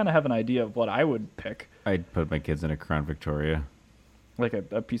 I mean, I kind of have an idea of what I would pick, I'd put my kids in a Crown Victoria. like a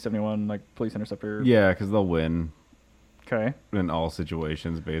P71, like police interceptor. Yeah, because they'll win Okay. in all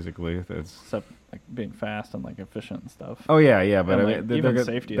situations, basically. That's. Except like being fast and like efficient and stuff. Oh yeah, yeah, but And, I like, mean, they're even gonna-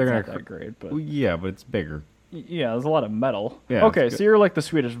 safety, they're it's gonna not that great. But Well, yeah, but it's bigger. yeah, there's a lot of metal. Yeah, Okay, it's so you're like the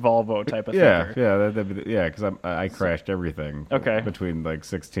Swedish Volvo type of Yeah, thinker. yeah, that'd be, yeah, because I crashed everything. Okay. Between like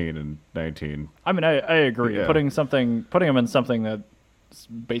 16 and 19. I mean, I agree. Yeah. Putting them in something that's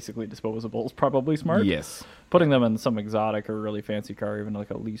basically disposable is probably smart. Yes. Putting them in some exotic or really fancy car, even like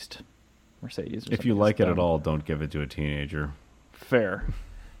a leased Mercedes. Or If you something, like is it at dumb. all, don't give it to a teenager. Fair.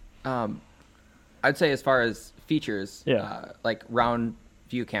 I'd say as far as features, Yeah. like round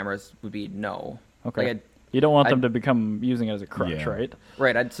view cameras would be no. Okay. Like You don't want them I'd- to become using it as a crutch, Yeah. right?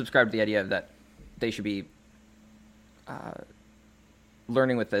 right. I'd subscribe to the idea that they should be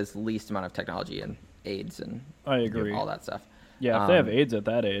learning with as least amount of technology and aids and I agree. all that stuff. Yeah, if they have Um, AIDS at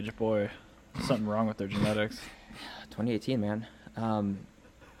that age, boy, something wrong with their genetics. 2018, man.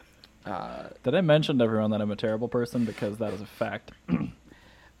 Did I mention to everyone that I'm a terrible person? Because that is a fact.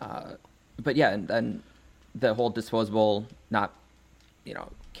 But yeah, and then the whole disposable, not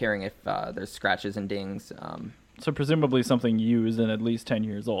caring if there's scratches and dings. So presumably something used and at least 10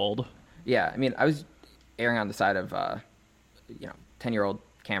 years old. Yeah, I mean, I was erring on the side of 10-year-old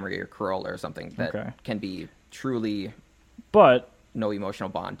Camry or Corolla or something that Okay. can be truly But no emotional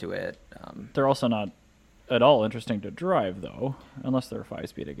bond to it. they're also not at all interesting to drive, though. Unless they're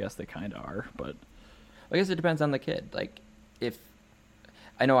 5-speed, I guess they kind of are. But I guess it depends on the kid. Like, if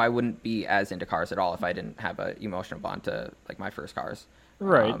I know I wouldn't be as into cars at all if I didn't have an emotional bond to like my first cars.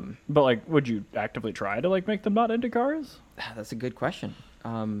 right. But like, would you actively try to like make them not into cars? That's a good question.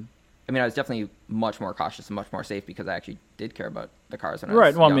 I mean, I was definitely much more cautious and much more safe because I actually did care about the cars when I was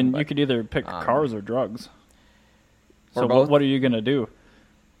Right. Well, young, I mean, but- you could either pick cars or drugs. or So both. what are you gonna do,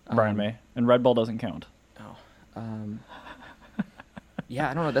 Brian May? And Red Bull doesn't count. Oh, Yeah,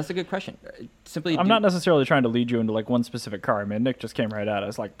 I don't know. That's a good question. Simply, I'm not necessarily trying to lead you into like one specific car. I mean, Nick just came right at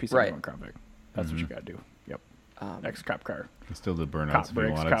us like piece of Right. one car pick. That's what you gotta do. Yep. Next cop car, You still did burnouts cop if you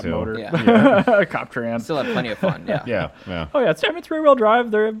brakes, wanted cop to. motor, Yeah. cop trans. still have plenty of fun. Yeah. Yeah. Oh yeah, it's rear wheel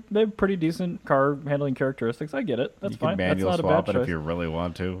drive. They have pretty decent car handling characteristics. I get it. That's You fine. can That's manual not a swap bad it choice. if you really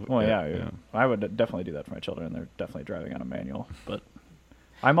want to. Well, yeah, I would definitely do that for my children. They're definitely driving on a manual, but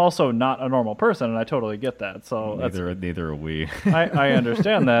I'm also not a normal person, and I totally get that. So that's, Neither are we. I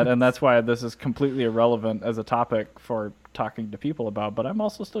understand that, and that's why this is completely irrelevant as a topic for talking to people about. But I'm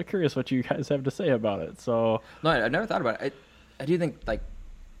also still curious what you guys have to say about it. So No, I've never thought about it. I do think like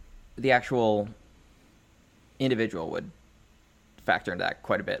the actual individual would factor into that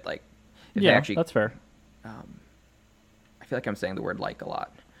quite a bit. Like, if they yeah, actually, that's fair. I feel like I'm saying the word like a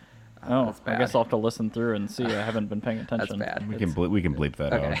lot. Oh, that's I guess bad. I'll have to listen through and see. I haven't been paying attention. That's bad. We can bleep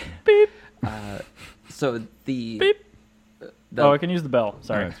that Okay. out. Beep. So the Beep. the, Oh, I can use the bell.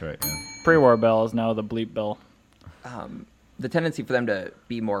 Sorry. Oh, that's right. Yeah. Pre-war bell is now the bleep bell. the tendency for them to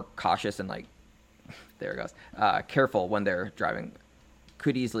be more cautious and like there it goes careful when they're driving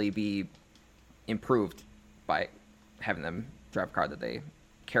could easily be improved by having them drive a car that they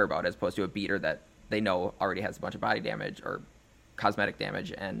care about as opposed to a beater that they know already has a bunch of body damage or cosmetic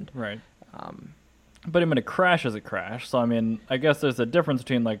damage and Right. But I mean, a crash is a crash. So, I mean, I guess there's a difference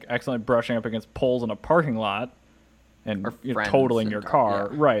between, like, accidentally brushing up against poles in a parking lot and Or you know, friends totaling and your dri- car.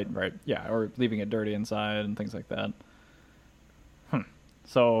 yeah. Right. Yeah, or leaving it dirty inside and things like that.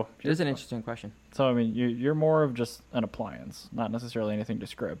 So, it is an interesting question. I mean, you're more of just an appliance, not necessarily anything to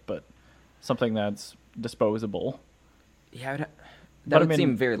script, but something that's disposable. Yeah, that But I would mean-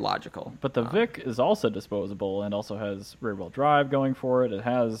 seem very logical. But the Vic is also disposable and also has rear-wheel drive going for it. It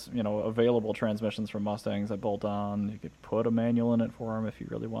has, available transmissions from Mustangs that bolt on. You could put a manual in it for them if you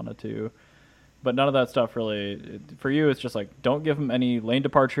really wanted to. But none of that stuff really, for you, it's just like, don't give them any lane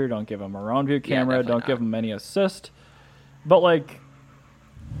departure, don't give them a round view camera, definitely don't give not. them any assist. But like,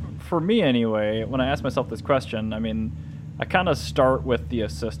 for me anyway, when I ask myself this question, I mean, I kind of start with the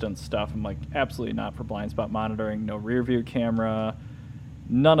assistance stuff. I'm like, absolutely not for blind spot monitoring, no rear view camera,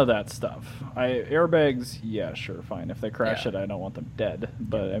 none of that stuff. Airbags, yeah, sure, fine. If they crash Yeah. it, I don't want them dead.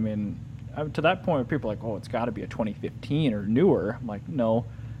 But I mean, to that point where people are like, oh, it's got to be a 2015 or newer. I'm like, no.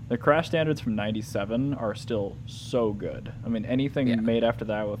 The crash standards from 97 are still so good. I mean, anything Yeah. made after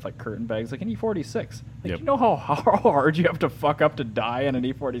that with like curtain bags, like an E46. Like, Yep. you know how hard you have to fuck up to die in an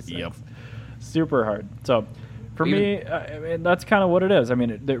E46? Yep. Super hard. So, for me, I mean, that's kind of what it is. I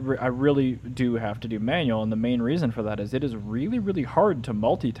mean, I really do have to do manual, and the main reason for that is it is really, really hard to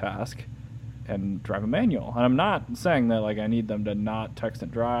multitask and drive a manual. And I'm not saying that like I need them to not text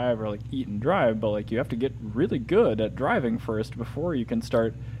and drive or like eat and drive, but like you have to get really good at driving first before you can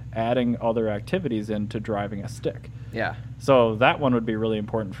start adding other activities into driving a stick. Yeah. So that one would be really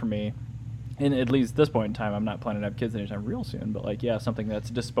important for me. And at least this point in time, I'm not planning to have kids anytime real soon, but like, yeah, something that's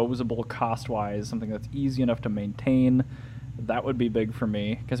disposable cost-wise, something that's easy enough to maintain, that would be big for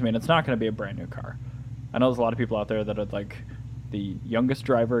me. Because, I mean, it's not going to be a brand new car. I know there's a lot of people out there that are like, the youngest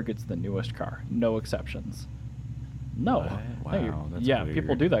driver gets the newest car. No exceptions. No. What? No, you're- Wow, that's yeah, weird.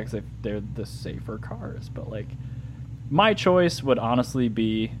 people do that because they're the safer cars. But like, my choice would honestly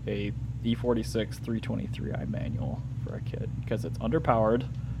be a E46 323i manual for a kid because it's underpowered.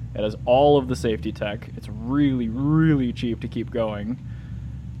 It has all of the safety tech. It's really, really cheap to keep going.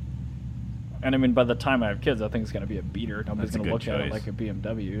 And I mean, by the time I have kids, I think it's going to be a beater. Nobody's That's a going to look good at it choice. like a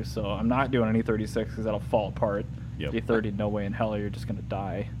BMW. So I'm not doing an E36 because that'll fall apart. Yep. E30, no way in hell you're just going to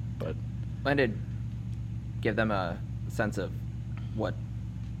die. But And it'd give them a sense of what.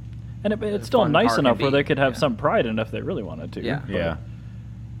 and it's The still fun nice car can enough where be, they could have yeah. some pride in it if they really wanted to. Yeah. But, Yeah.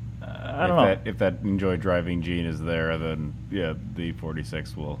 I don't know. If that enjoy driving gene is there, then yeah, the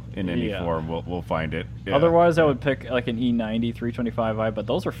 46 will in any Yeah. form we'll find it. Yeah. Otherwise, I would pick like an E90 325i, but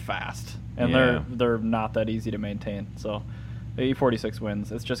those are fast and Yeah. they're not that easy to maintain. So the E46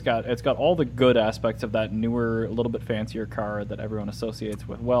 wins. It's got all the good aspects of that newer, a little bit fancier car that everyone associates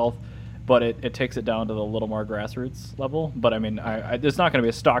with wealth, but it takes it down to the little more grassroots level. But I mean, it's not going to be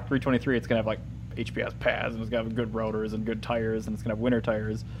a stock 323. It's going to have like HPS pads and it's going to have good rotors and good tires and it's going to have winter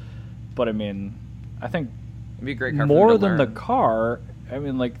tires. But I mean, I think It'd be a great car for them more to than the learn. car, I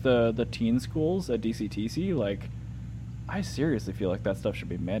mean, like the teen schools at DCTC, like I seriously feel like that stuff should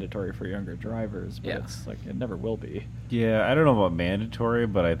be mandatory for younger drivers, but Yeah. it's like it never will be. Yeah, I don't know about mandatory,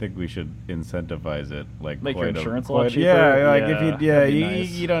 but I think we should incentivize it. Like Make your quite insurance a lot cheaper? Yeah, like Yeah, if that'd be you nice.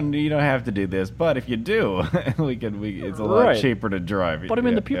 you don't have to do this, but if you do, it's a lot Right. cheaper to drive. But I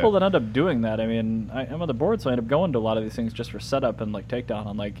mean, Yeah, the people yeah. that end up doing that, I mean, I'm on the board, so I end up going to a lot of these things just for setup and like takedown.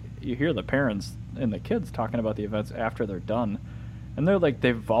 And like, you hear the parents and the kids talking about the events after they're done, And they're like,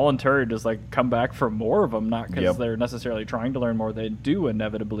 they've voluntarily just like come back for more of them, not because Yep. they're necessarily trying to learn more. They do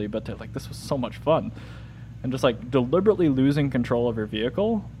inevitably, but they're like, this was so much fun. And just like deliberately losing control of your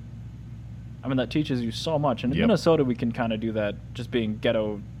vehicle, I mean, that teaches you so much. And in Yep. Minnesota, we can kind of do that, just being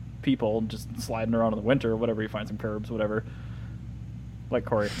ghetto people, just sliding around in the winter, whatever, you find some curbs, whatever. Like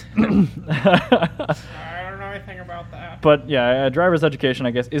Corey. I don't know anything about that. But yeah, driver's education,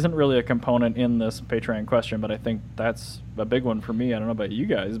 I guess, isn't really a component in this Patreon question, but I think that's a big one for me. I don't know about you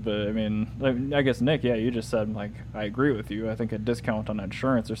guys, but I mean, I guess, Nick, yeah, you just said, like, I agree with you. I think a discount on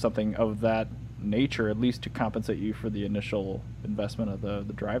insurance or something of that nature, at least to compensate you for the initial investment of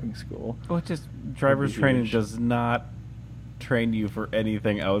the driving school. Well, it's just driver's training huge. does not train you for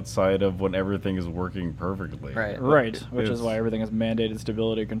anything outside of when everything is working perfectly. Right. Right, which is It's- why everything is mandated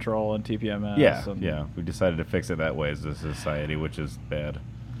stability control and TPMS. Yeah, and, yeah. We decided to fix it that way as a society, which is bad.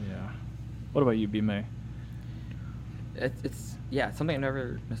 Yeah. What about you, B-May? It's something I've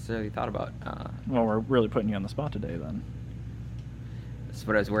never necessarily thought about. Well, we're really putting you on the spot today, then. That's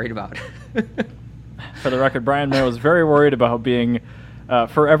what I was worried about. For the record, Brian May was very worried about being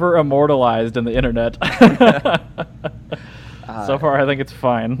forever immortalized in the internet. So far, I think it's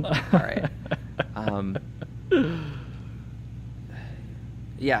fine. All right.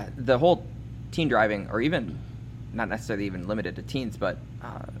 Yeah, the whole teen driving, or even not necessarily even limited to teens, but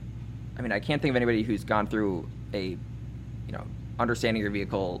I mean, I can't think of anybody who's gone through a, understanding your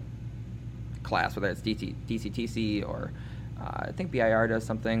vehicle class, whether it's DCTC or I think BIR does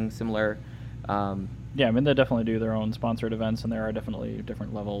something similar. Yeah, I mean, they definitely do their own sponsored events, and there are definitely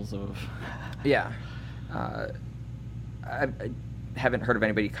different levels of... Yeah. I haven't heard of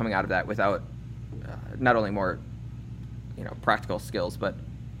anybody coming out of that without not only more, practical skills, but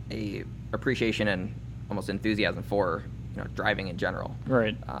a appreciation and almost enthusiasm for, driving in general.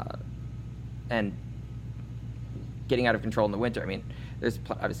 Right. And getting out of control in the winter. I mean, there's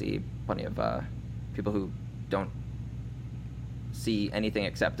obviously plenty of people who don't see anything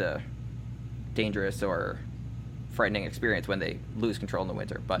except a dangerous or frightening experience when they lose control in the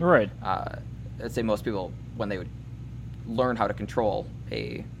winter. But Right. I'd say most people, when they would learn how to control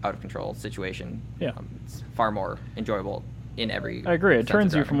a out of control situation, Yeah. It's far more enjoyable in every I agree. It sense of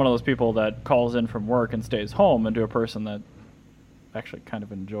turns you driving. from one of those people that calls in from work and stays home into a person that actually kind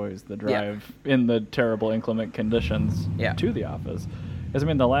of enjoys the drive in the terrible inclement conditions Yeah. to the office. Because, I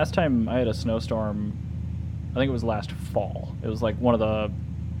mean, the last time I had a snowstorm, I think it was last fall. It was like one of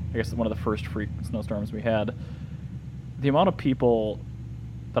the first freak snowstorms we had. The amount of people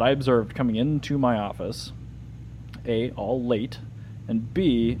that I observed coming into my office, A, all late, and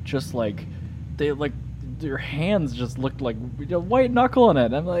B, just like, their hands just looked like white knuckle in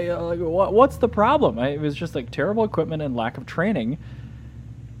it. I'm like what's the problem? It was just like terrible equipment and lack of training.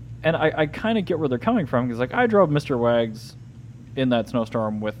 And I kind of get where they're coming from, because like I drove Mr. Wags in that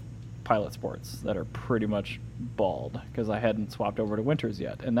snowstorm with Pilot Sports that are pretty much bald, because I hadn't swapped over to Winters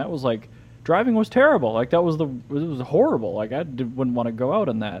yet, and that was like, driving was terrible. Like it was horrible. Like wouldn't want to go out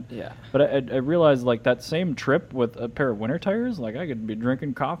on that. Yeah. But I realized, like, that same trip with a pair of winter tires, like I could be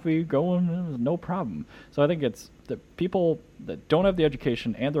drinking coffee, going, it was no problem. So I think it's the people that don't have the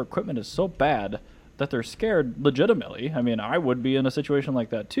education and their equipment is so bad that they're scared legitimately. I mean, I would be in a situation like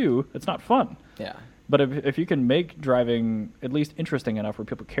that too. It's not fun. Yeah. But if you can make driving at least interesting enough where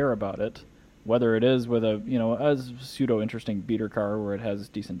people care about it, whether it is with a pseudo-interesting beater car where it has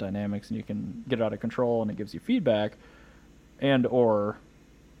decent dynamics and you can get it out of control and it gives you feedback, and or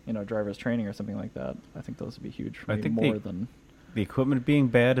driver's training or something like that, I think those would be huge for I me think more than... The equipment being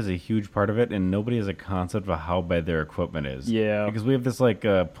bad is a huge part of it, and nobody has a concept of how bad their equipment is. Yeah. Because we have this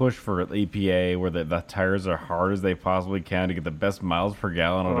push for EPA where the tires are hard as they possibly can to get the best miles per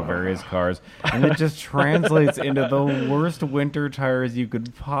gallon out of various cars, and it just translates into the worst winter tires you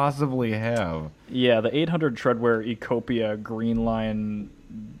could possibly have. Yeah, the 800 Treadwear Ecopia Green Line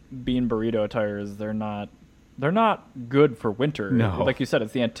Bean Burrito tires, they're not good for winter. No. Like you said,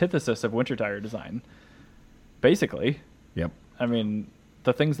 it's the antithesis of winter tire design, basically. Yep. I mean,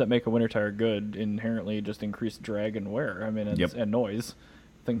 the things that make a winter tire good inherently just increase drag and wear. I mean, and noise,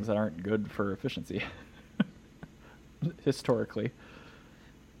 things that aren't good for efficiency. Historically,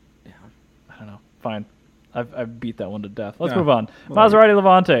 Yeah. I don't know. Fine, I've beat that one to death. Let's Yeah. move on. Well, Maserati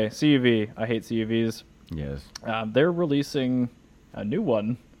Levante CUV. I hate CUVs. Yes. They're releasing a new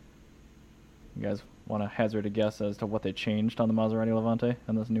one. You guys want to hazard a guess as to what they changed on the Maserati Levante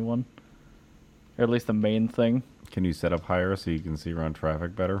and this new one, or at least the main thing? Can you set up higher so you can see around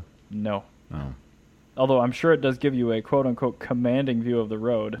traffic better? No. Oh, Although I'm sure it does give you a quote-unquote commanding view of the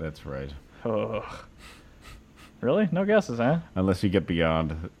road. that's right. Ugh. Really? No guesses, huh? Unless you get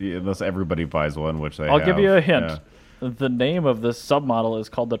beyond, unless everybody buys one, which they I'll have. give you a hint. Yeah. the name of this submodel is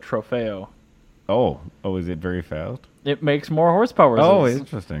called the Trofeo. Oh, is it very fast? It makes more horsepower. Oh, It's-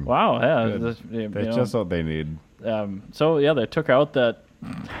 interesting. Wow, yeah. Good. That's just what they need. So yeah, they took out that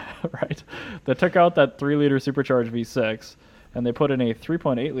right. They took out that 3-liter supercharged V6, and they put in a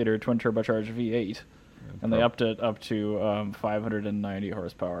 3.8-liter twin turbocharged V8, and they upped it up to 590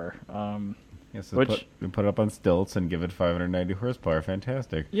 horsepower. Yes, so Which- we put it up on stilts and give it 590 horsepower.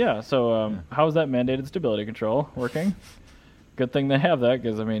 Fantastic. Yeah. So how's that mandated stability control working? Good thing they have that,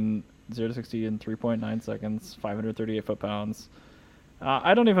 because I mean, 0 to 60 in 3.9 seconds, 538 foot-pounds.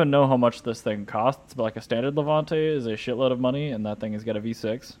 I don't even know how much this thing costs, but like a standard Levante is a shitload of money, and that thing has got a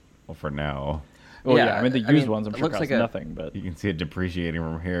V6. Well, for now, Well, Yeah, yeah, I mean the I used mean, ones I'm it sure looks cost like nothing, but you can see it depreciating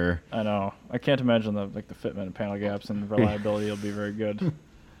from here. I know I can't imagine the fitment and panel gaps and reliability will be very good.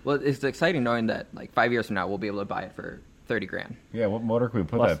 Well, it's exciting knowing that like 5 years from now we'll be able to buy it for 30 grand. Yeah, what motor can we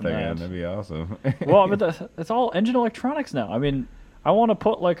put Less that than thing that. in? That'd be awesome. Well, but it's all engine electronics now. I mean, I want to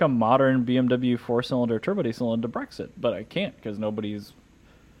put like a modern BMW 4-cylinder turbo diesel into Brexit, but I can't because nobody's.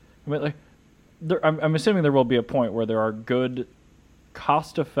 I mean, like, I'm assuming there will be a point where there are good,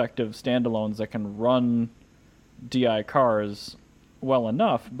 cost-effective standalones that can run DI cars well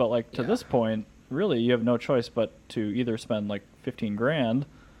enough, but like to Yeah. this point, really, you have no choice but to either spend like 15 grand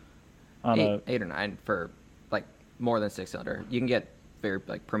on Eight or nine for like more than 6-cylinder. You can get very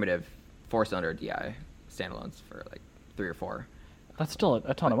like primitive 4-cylinder DI standalones for like 3 or 4. That's still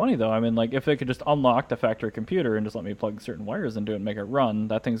a ton of money, though. I mean, like, if they could just unlock the factory computer and just let me plug certain wires into it and make it run,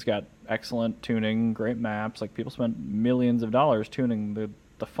 that thing's got excellent tuning, great maps. Like, people spend millions of dollars tuning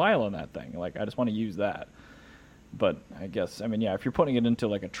the file in that thing. Like, I just want to use that. But I guess, I mean, yeah, if you're putting it into,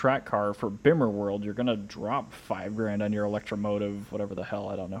 like, a track car for Bimmer World, you're going to drop $5 grand on your Electromotive, whatever the hell.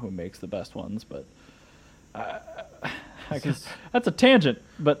 I don't know who makes the best ones, but... I guess that's a tangent,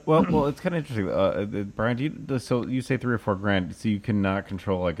 but... well, it's kind of interesting. Brian, so you say 3 or 4 grand, so you cannot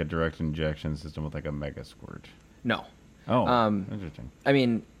control like a direct injection system with like a Mega Squirt. No. Oh, Um, interesting. I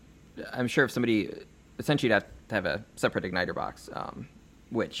mean, I'm sure if somebody, essentially you'd have to have a separate igniter box,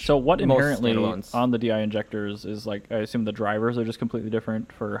 which So what most inherently standalones- on the DI injectors is like, I assume the drivers are just completely different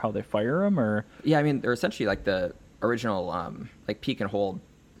for how they fire them, or Yeah, I mean they're essentially like the original like peak and hold,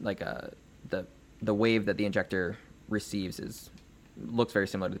 like the wave that the injector receives looks very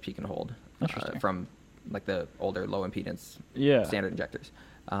similar to the peak and hold Interesting. from like the older low impedance Yeah. standard injectors.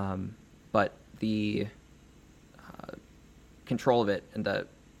 But the control of it and the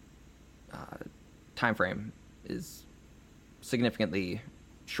time frame is significantly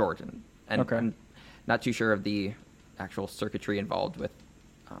short, and Okay. I'm not too sure of the actual circuitry involved with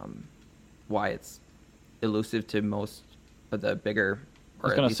why it's elusive to most of the bigger I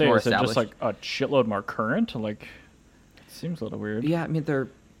was or at gonna least say, more is it just established. like a shitload more current? Like, it seems a little weird. Yeah, I mean they're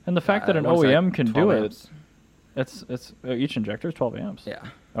And the fact that an what is that, OEM can 12 do it, amps? it's each injector is 12 amps. Yeah.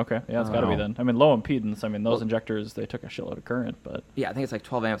 Okay, yeah, it's got to be Wow. then. I mean, low impedance. I mean, those Well- injectors, they took a shitload of current, but Yeah, I think it's like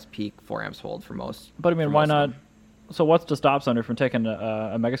 12 amps peak, 4 amps hold for most. I mean, for why most of not? them. So what's to stop somebody from taking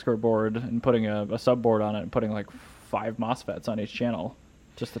a Megasquirt board and putting a subboard on it and putting like 5 MOSFETs on each channel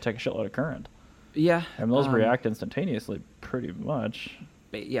just to take a shitload of current? Yeah. I mean, those um, react instantaneously pretty much.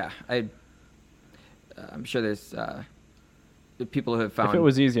 but yeah, I'm sure there's people who have found. If it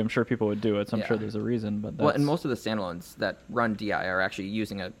was easy, I'm sure people would do it. So I'm sure Yeah. there's a reason. But well, and that's- most of the standalones that run DI are actually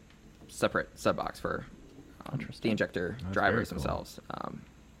using a separate sub box for the Interesting. injector That's drivers very cool. themselves. Okay,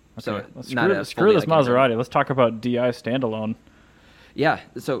 So let's not screw fully this like integrated. Maserati. Let's talk about DI standalone. Yeah.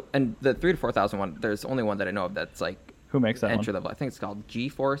 So and the 3 to 4,000 one, there's only one that I know of that's like Who makes that entry one? level. I think it's called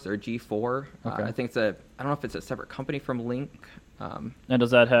G-Force or G4. Okay. I think it's I don't know if it's a separate company from Link. And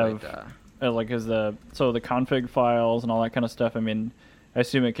does that have Like, like is the config files and all that kind of stuff? I mean, I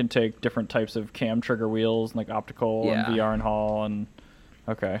assume it can take different types of cam trigger wheels, and like optical Yeah. and VR and Hall and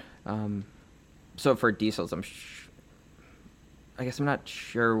okay. So for diesels, I guess I'm not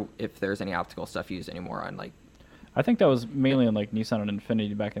sure if there's any optical stuff used anymore on like. I think that was mainly in like Nissan and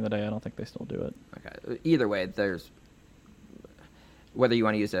Infiniti back in the day. I don't think they still do it. Okay. Either way, there's whether you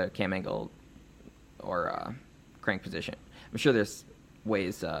want to use a cam angle or crank position. I'm sure there's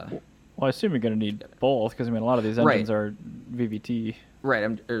ways. Well, I assume you're going to need both because I mean a lot of these Right. engines are VVT. Right.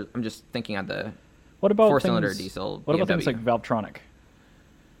 I'm just thinking on the. What about 4-cylinder things- diesel What about things BMW? like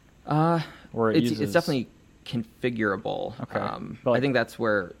Valvetronic? Where it it's uses- definitely configurable. Okay. But, like- I think that's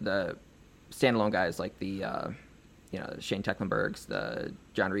where the standalone guys like the Shane Tecklenburgs, the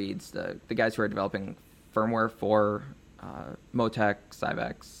John Reeds, the guys who are developing firmware for Motec,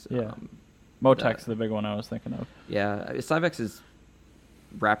 Cyvex. Yeah. Motec's the big one I was thinking of. Yeah, Cyvex is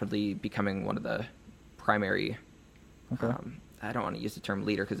rapidly becoming one of the primary. Okay. I don't want to use the term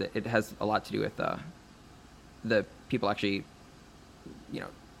leader because it has a lot to do with the people actually,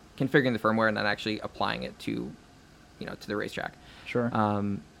 configuring the firmware and then actually applying it to, to the racetrack. Sure.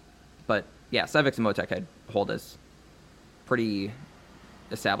 But yeah, Cyvex and Motec I'd hold as pretty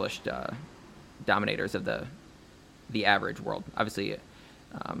established dominators of the average world. Obviously,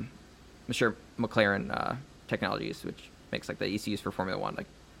 I'm sure McLaren Technologies, which makes like the ECUs for Formula One, like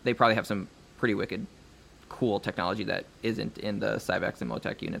they probably have some pretty wicked, cool technology that isn't in the Cyvex and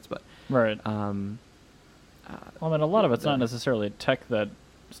Motec units. But right. Well, I mean, a lot of it's not necessarily tech that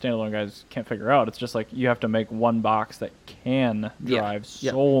standalone guys can't figure out. It's just like you have to make one box that can drive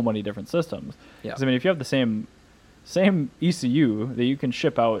so many different systems. Yeah. 'Cause, I mean, if you have the same ECU that you can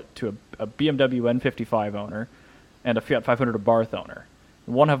ship out to a BMW N55 owner and a Fiat 500 Abarth owner,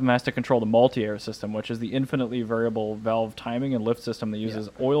 one of them has to control the multi-air system, which is the infinitely variable valve timing and lift system that uses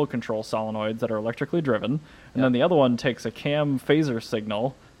oil control solenoids that are electrically driven. And then the other one takes a cam phaser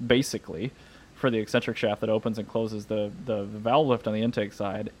signal, basically, for the eccentric shaft that opens and closes the valve lift on the intake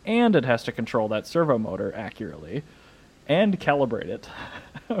side, and it has to control that servo motor accurately and calibrate it.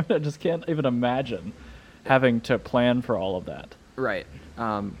 I just can't even imagine having to plan for all of that. Right.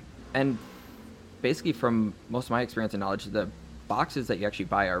 And basically from most of my experience and knowledge, the boxes that you actually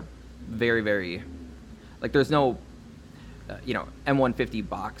buy are very, very, like there's no, M150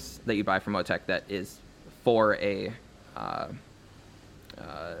 box that you buy from Motec that is for a...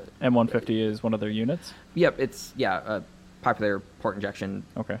 M150 is one of their units? Yep, it's, a popular port injection,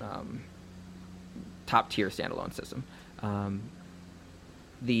 Okay. top tier standalone system.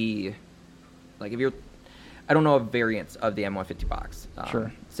 I don't know of variants of the M150 box.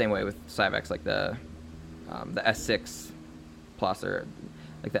 Sure. Same way with Cyvex, like the S6 Plus or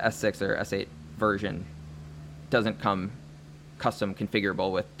like the S6 or S8 version doesn't come custom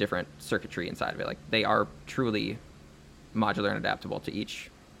configurable with different circuitry inside of it. Like they are truly modular and adaptable to each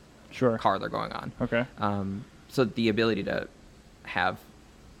car they're going on. Okay. So the ability to have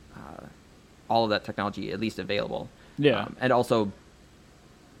all of that technology at least available, and also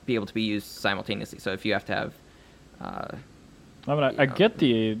be able to be used simultaneously. So if you have to have, I get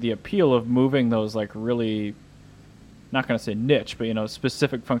the appeal of moving those like really, not going to say niche, but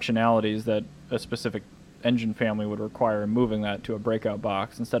specific functionalities that a specific engine family would require, and moving that to a breakout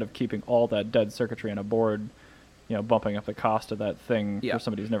box instead of keeping all that dead circuitry on a board, bumping up the cost of that thing for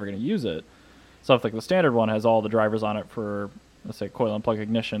somebody who's never going to use it. So if like the standard one has all the drivers on it for, let's say, coil and plug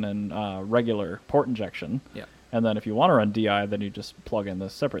ignition and regular port injection, and then if you want to run DI, then you just plug in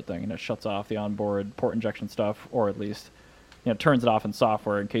this separate thing and it shuts off the onboard port injection stuff, or at least turns it off in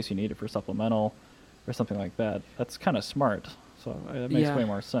software in case you need it for supplemental or something like that. That's kind of smart. So it makes way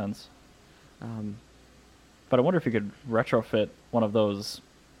more sense. But I wonder if you could retrofit one of those,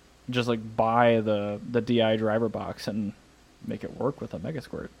 just like buy the DI driver box and make it work with a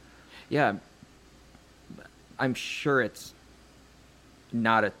Megasquirt. Yeah, I'm sure it's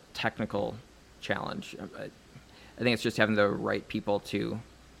not a technical challenge. I think it's just having the right people to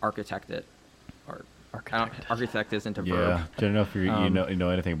architect it. Or architect isn't a verb. Yeah, I don't know if you know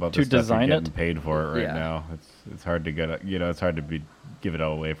anything about to this stuff. design You're getting it? paid for it right Yeah. now. It's hard to get it's hard to give it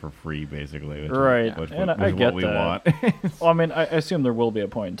all away for free, basically. Right, Which and is I get what we that. want. Well, I mean, I assume there will be a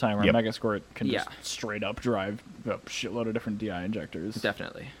point in time where Yep. Megasquirt can just Yeah. straight up drive a shitload of different DI injectors.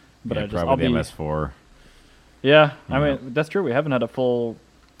 Definitely. But yeah, I'll probably be, the MS4. Yeah, I mean, that's true. We haven't had a full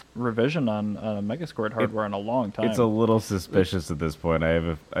revision on Megasquirt hardware in a long time. It's a little suspicious at this point. I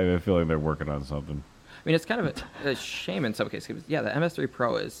have a feeling they're working on something. I mean, it's kind of a shame in some cases. 'Cause, the MS3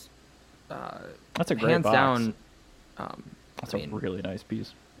 Pro is That's a great hands box. down. That's a really nice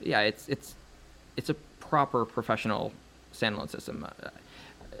piece. Yeah, it's a proper professional standalone system.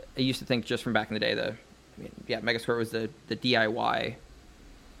 I used to think just from back in the day, Megasquirt was the DIY.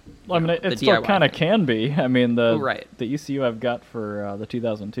 Well, I mean, it the still DIY kind of thing. can be. I mean, the Right. the ECU I've got for the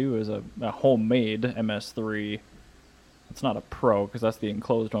 2002 is a homemade MS3. It's not a Pro because that's the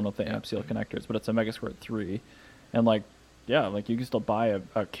enclosed one with the amp seal connectors, but it's a Megasquirt 3. And you can still buy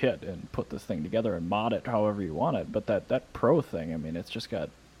a kit and put this thing together and mod it however you want it. But that Pro thing, I mean, it's just got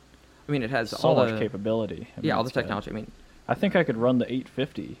It has so all much the capability. I mean, all the it's got- technology. I mean, I think I could run the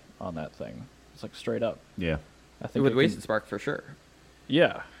 850 on that thing. It's like straight up. Yeah. I think with it Wasted can- Spark for sure.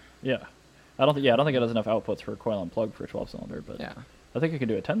 Yeah. I don't think it has enough outputs for a coil and plug for a 12-cylinder, but Yeah. I think it can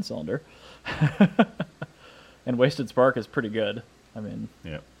do a 10-cylinder. And Wasted Spark is pretty good. I mean,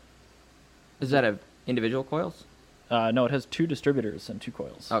 Yeah. Does that have individual coils? no, it has 2 distributors and 2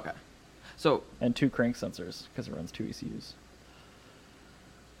 coils. Okay. So And 2 crank sensors because it runs 2 ECUs.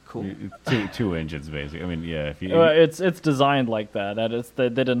 cool. Two engines, basically. I mean, yeah. If you It's designed like that. They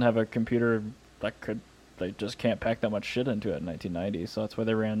didn't have a computer that could. They just can't pack that much shit into it in 1990. So that's why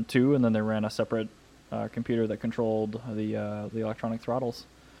they ran 2, and then they ran a separate computer that controlled the electronic throttles.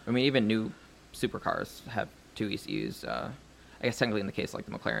 I mean, even new supercars have 2 ECUs. I guess technically in the case like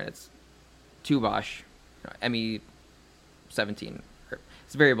the McLaren, it's 2 Bosch ME17.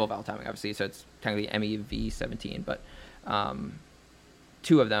 It's variable valve timing, obviously, so it's technically MEV17, but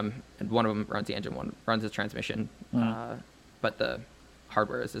 2 of them, and one of them runs the engine, one runs the transmission, but the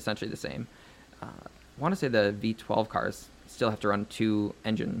hardware is essentially the same. I want to say the V12 cars still have to run 2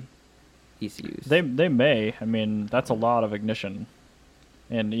 engine ECUs. They may. I mean, that's a lot of ignition.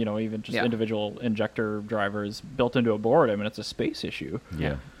 And, even just individual injector drivers built into a board. I mean, it's a space issue.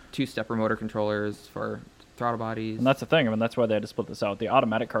 Yeah. 2 stepper motor controllers for throttle bodies. And that's the thing. I mean, that's why they had to split this out. The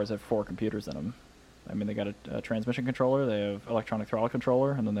automatic cars have 4 computers in them. I mean, they got a transmission controller, they have electronic throttle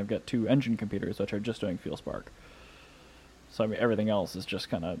controller, and then they've got 2 engine computers, which are just doing fuel spark. So, I mean, everything else is just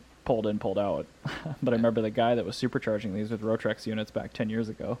kind of pulled in, pulled out. But I remember the guy that was supercharging these with Rotrex units back 10 years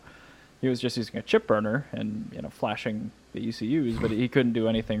ago. He was just using a chip burner and, flashing the ECUs, but he couldn't do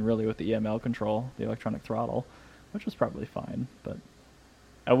anything really with the EML control, the electronic throttle, which was probably fine. But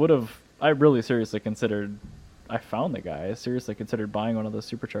I really seriously considered, I found the guy, I seriously considered buying one of those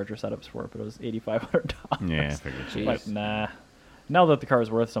supercharger setups for it, but it was $8,500. Yeah, I figured. Like, nah. Now that the car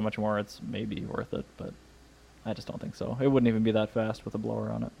is worth so much more, it's maybe worth it, but I just don't think so. It wouldn't even be that fast with a blower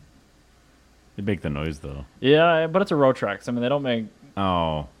on it. They make the noise, though. Yeah, but it's a Rotrex. I mean, they don't make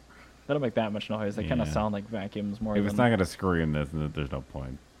that much noise. They kind of Yeah. sound like vacuums more If than... it's not going to scream, then there's no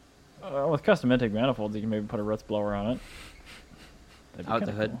point. with custom intake manifolds, you can maybe put a Ritz blower on it. That'd be Out the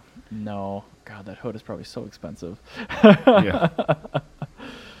kinda hood? cool. No. God, that hood is probably so expensive. Yeah.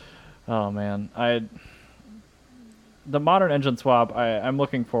 Oh, man. The modern engine swap, I'm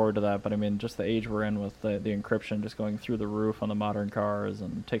looking forward to that, but I mean, just the age we're in with the encryption just going through the roof on the modern cars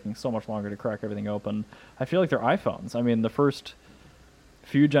and taking so much longer to crack everything open. I feel like they're iPhones. I mean, the first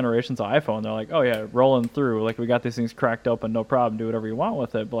few generations of iPhone, they're like, oh yeah, rolling through. Like, we got these things cracked open, no problem, do whatever you want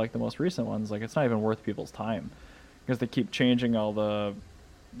with it. But like the most recent ones, like, it's not even worth people's time because they keep changing all the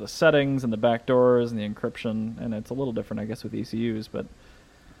settings and the backdoors and the encryption, and it's a little different, I guess, with ECUs, but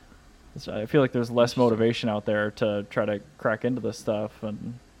I feel like there's less motivation out there to try to crack into this stuff,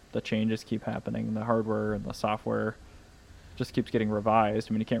 and the changes keep happening. The hardware and the software just keeps getting revised.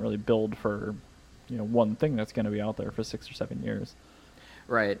 I mean, you can't really build for, one thing that's going to be out there for 6 or 7 years.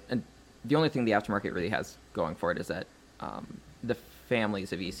 Right, and the only thing the aftermarket really has going for it is that the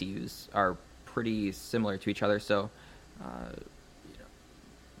families of ECUs are pretty similar to each other. So,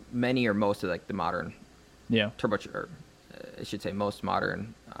 many or most of like the modern or I should say most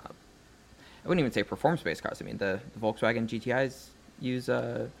modern. I wouldn't even say performance-based cars. I mean, the Volkswagen GTIs use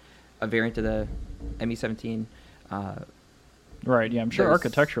a variant of the ME17. Right. Yeah, I'm sure There's-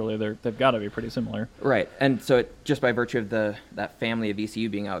 architecturally they've got to be pretty similar. Right, and so just by virtue of that family of ECU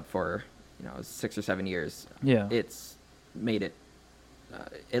being out for 6 or 7 years, Yeah. it's made it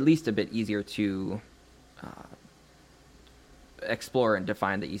at least a bit easier to explore and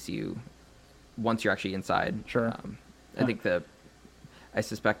define the ECU once you're actually inside. Sure. I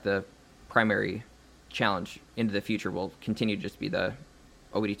suspect the primary challenge into the future will continue to just be the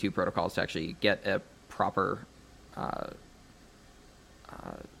OBD2 protocols to actually get a proper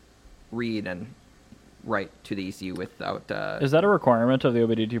read and write to the ECU without... Is that a requirement of the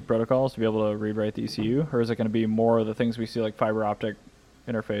OBD2 protocols to be able to read-write the ECU, or is it going to be more of the things we see like fiber optic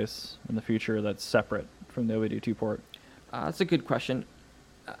interface in the future that's separate from the OBD2 port? That's a good question.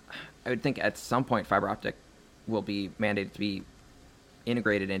 I would think at some point fiber optic will be mandated to be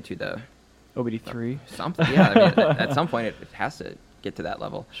integrated into the OBD3? something. Yeah, I mean, at some point it has to get to that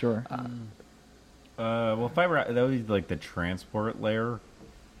level. Sure. Well, fiber, that would be like the transport layer,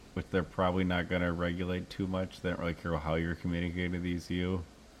 which they're probably not going to regulate too much. They don't really care how you're communicating to the ECU.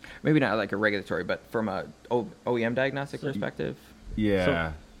 Maybe not like a regulatory, but from a OEM diagnostic perspective.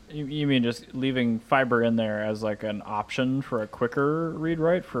 Yeah. You mean just leaving fiber in there as like an option for a quicker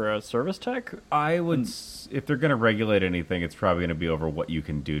read-write for a service tech? I would, if they're going to regulate anything, it's probably going to be over what you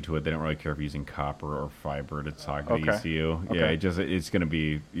can do to it. They don't really care if you're using copper or fiber to talk to the ECU. Okay. Yeah, it's going to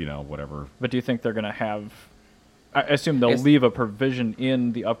be, whatever. But do you think they're going to have... I assume they'll Yes. leave a provision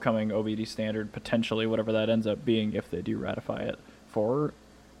in the upcoming OBD standard, potentially, whatever that ends up being, if they do ratify it, for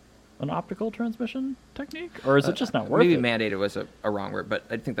an optical transmission technique? Or is it just not worth Maybe it? mandated was a wrong word, but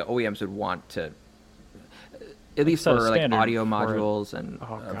I think the OEMs would want to, at least set a for like standard audio for it. modules and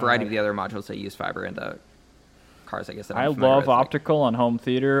Oh, a variety of God. the other modules that use fiber in the cars, I guess. That I'm I familiar love with, like- optical on home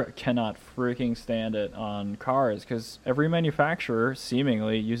theater. I cannot freaking stand it on cars because every manufacturer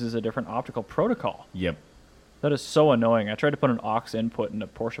seemingly uses a different optical protocol. Yep. That is so annoying. I tried to put an aux input in a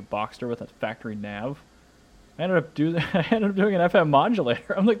Porsche Boxster with a factory nav. I ended up doing an FM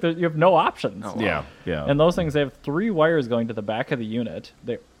modulator. I'm like, you have no options. Oh, wow. Yeah, yeah. And those things, they have 3 wires going to the back of the unit.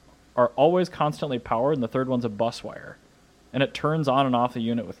 They are always constantly powered, and the third one's a bus wire. And it turns on and off the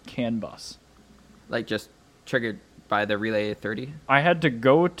unit with CAN bus. Like just triggered by the relay 30, I had to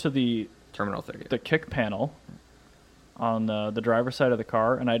go to the terminal 30. kick panel on the driver's side of the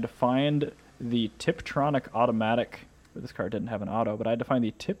car, and I had to find the Tiptronic automatic. This car didn't have an auto, but I had to find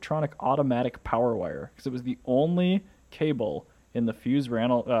the Tiptronic automatic power wire because it was the only cable in the fuse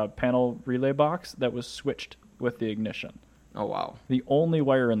panel relay box that was switched with the ignition. Oh, wow. The only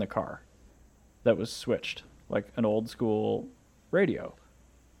wire in the car that was switched, like an old school radio.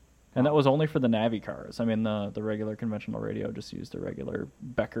 And that was only for the Navi cars. I mean, the regular conventional radio just used a regular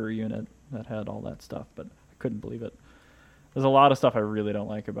Becker unit that had all that stuff, but I couldn't believe it. There's a lot of stuff I really don't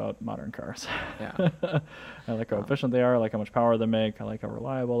like about modern cars. Yeah. I like how efficient they are, I like how much power they make, I like how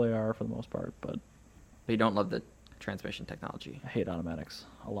reliable they are for the most part, but But you don't love the transmission technology. I hate automatics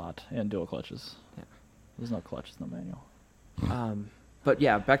a lot and dual clutches. Yeah. There's no clutches in the manual. But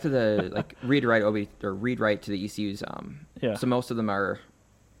yeah, back to the like read write or read write to the ECUs. Yeah. So most of them are,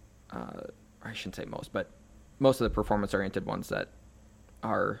 I shouldn't say most, but most of the performance oriented ones that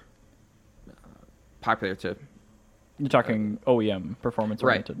are popular to. You're talking OEM, performance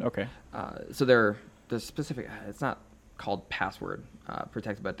oriented. Okay. So they're specific. It's not called password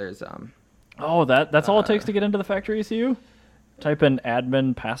protected, but there's Oh, that's all it takes to get into the factory ECU? Type in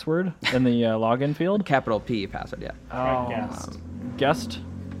admin password in the login field. capital P password. Yeah. Oh, guest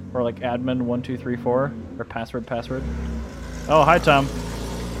or like admin 1234 or password. Oh, hi Tom.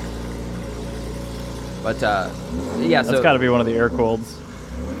 But yeah, That's so got to be one of the air cooleds.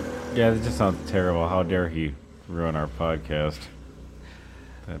 Yeah, that just sounds terrible. How dare he ruin our podcast?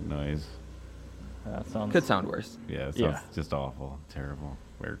 That noise. That sounds. could sound worse. Yeah, it sounds Yeah. just awful. Terrible.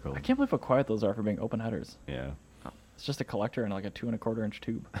 Very cool. I can't believe how quiet those are for being open headers. Yeah. It's just a collector and like a 2 1/4 inch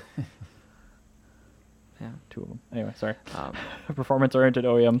tube. Yeah. 2 of them. Anyway, sorry. Um, Performance oriented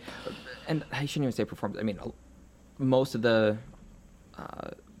OEM. and I shouldn't even say performance. I mean, most of the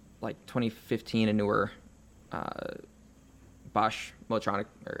like 2015 and newer Bosch Motronic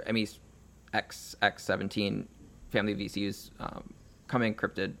or ME's X17 family of VCUs come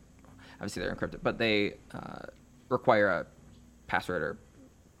encrypted. Obviously, they're encrypted, but they require a password or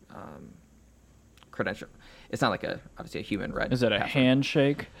credential. It's not like obviously a human read. Is it a password.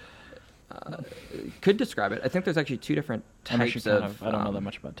 handshake? Could describe it. I think there's actually 2 different I'm actually types kind of. I don't know that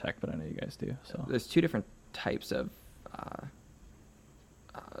much about tech, but I know you guys do. So There's 2 different types of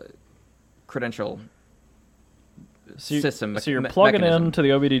credential system. So you're me- plugging mechanism. into the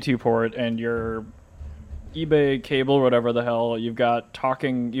OBD2 port and your eBay cable, whatever the hell, you've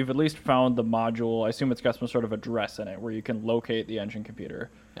at least found the module. I assume it's got some sort of address in it where you can locate the engine computer.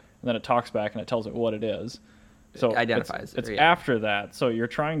 Yeah. And then it talks back and it tells it what it is. So It identifies it, It's yeah. after that. So you're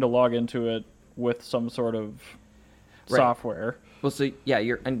trying to log into it with some sort of Right. software. Well, so yeah,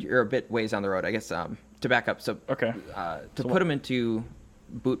 you're a bit ways on the road, I guess. To back up, so Okay. to put them into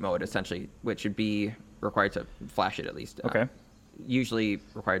boot mode, essentially, which would be required to flash it at least. Okay. Usually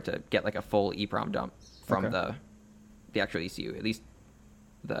required to get like a full EEPROM dump from Okay. the actual ECU, at least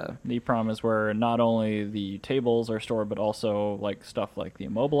the. The EEPROM is where not only the tables are stored, but also like stuff like the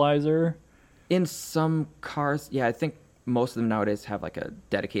immobilizer. In some cars, yeah, I think most of them nowadays have like a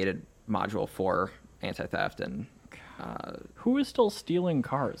dedicated module for anti-theft, and Who is still stealing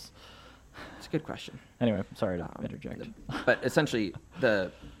cars? it's a good question. Anyway, sorry to interject. But essentially,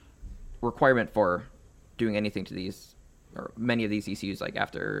 the requirement for doing anything to these, or many of these ECUs, like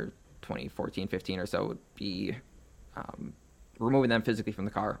after 2014, 15 or so, would be removing them physically from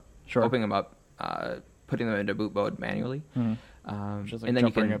the car, Sure. opening them up, putting them into boot mode manually. Which is like and then you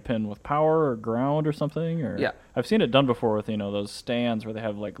jumpering can a pin with power or ground or something. Or Yeah. I've seen it done before with those stands where they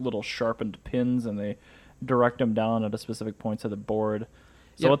have like little sharpened pins and they direct them down at a specific points of the board.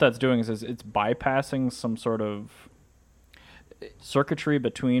 So Yep. what that's doing is it's bypassing some sort of circuitry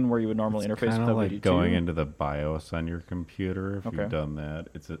between where you would normally interface Kind with of WD2. like going into the BIOS on your computer. If Okay. you've done that,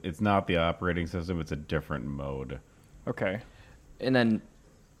 it's not the operating system. It's a different mode. Okay. And then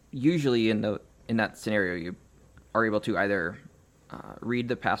usually in that scenario, you are able to either read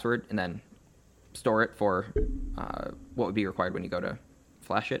the password and then store it for what would be required when you go to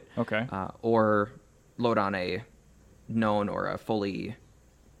flash it. Okay. Or load on a known or a fully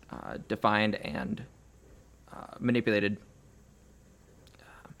defined and manipulated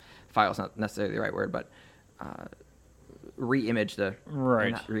file is not necessarily the right word, but re-image the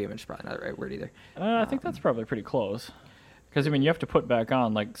Right. Not re-image is probably not the right word either. I think that's probably pretty close. Because, you have to put back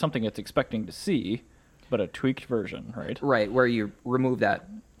on like something it's expecting to see, but a tweaked version, right? Right, where you remove that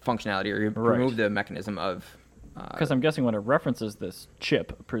functionality or you Right. remove the mechanism of Because I'm guessing when it references this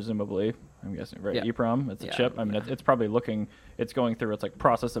chip, presumably, I'm guessing, right? Yeah. EEPROM, it's a Yeah, chip. I mean, yeah. it's probably it's going through its like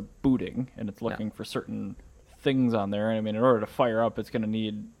process of booting, and it's looking for certain things on there. And I mean, in order to fire up, it's going to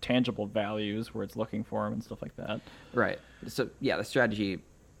need tangible values where it's looking for them and stuff like that. Right. So yeah, the strategy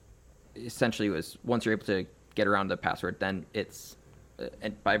essentially was once you're able to get around the password, then it's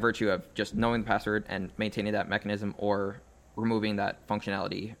and by virtue of just knowing the password and maintaining that mechanism or removing that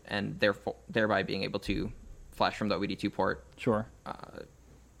functionality and thereby being able to flash from the OBD2 port Sure.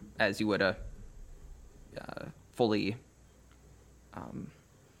 as you would a fully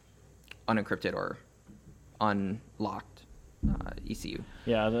unencrypted or unlocked ECU.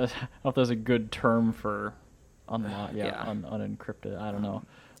 Yeah, I don't know if there's a good term for unlock. Yeah, Yeah. unencrypted. I don't know.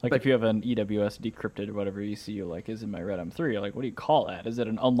 Like But- if you have an EWS decrypted or whatever ECU like is in my Red M3, like what do you call that? Is it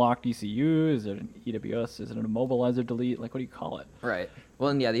an unlocked ECU? Is it an EWS? Is it an immobilizer delete? Like what do you call it? Right. Well,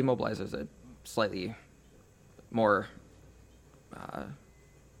 and yeah, the immobilizer is a slightly more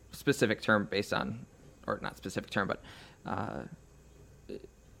specific term based on, or not specific term, but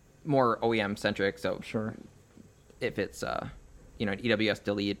more OEM centric. So Sure. if it's an EWS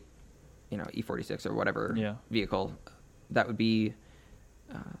delete, E46 or whatever Yeah. vehicle, that would be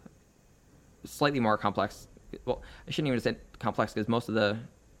slightly more complex. Well, I shouldn't even say complex because most of the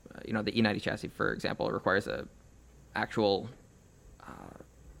the E90 chassis, for example, requires a actual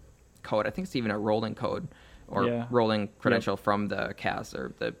code. I think it's even a rolling code or Yeah. rolling credential from the CAS,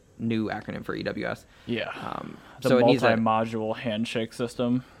 or the new acronym for EWS. Yeah. The So it needs a multi-module handshake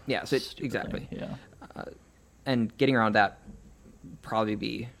system. yeah. So Stupid exactly. thing. Yeah. And getting around that probably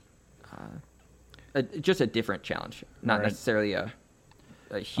be just a different challenge, not Right. necessarily a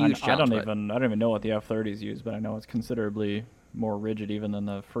huge I challenge. don't but- even know what the F30s use, but I know it's considerably more rigid even than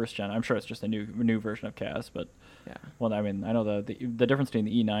the first gen. I'm sure it's just a new version of CAS, but Yeah, well, I mean, I know the difference between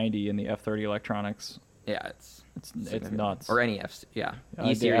the E90 and the F30 electronics. yeah, it's significant. nuts. Or any F, yeah, The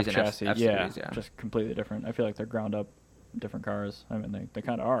E series and F chassis, series, yeah, just completely different. I feel like they're ground up different cars. I mean, they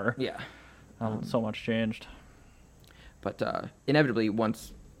kind of are. yeah. So much changed. But inevitably,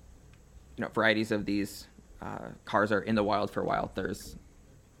 once varieties of these cars are in the wild for a while, there's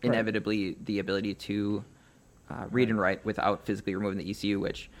inevitably the ability to read and write without physically removing the ECU,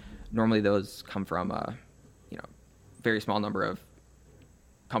 which normally those come from very small number of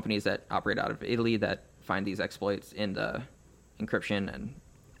companies that operate out of Italy that find these exploits in the encryption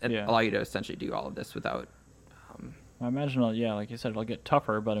and Yeah. allow you to essentially do all of this without. I imagine, like you said, it'll get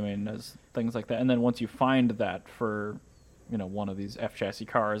tougher, but I mean, there's things like that. And then once you find that for, one of these F chassis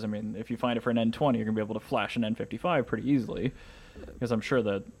cars, I mean, if you find it for an N20, you're going to be able to flash an N55 pretty easily. Because I'm sure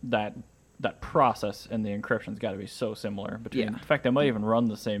that process and the encryption's got to be so similar. Yeah. In fact, they might even run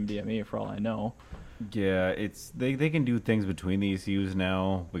the same DME for all I know. Yeah, it's they can do things between the ECUs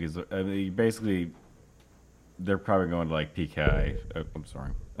now because basically they're probably going to like PKI. I'm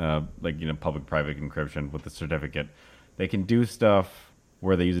sorry, public-private encryption with the certificate. They can do stuff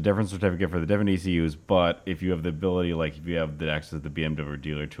where they use a different certificate for the different ECUs, but if you have the ability, like if you have the access to the BMW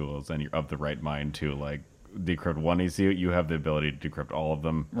dealer tools and you're of the right mind to like decrypt one ECU, you have the ability to decrypt all of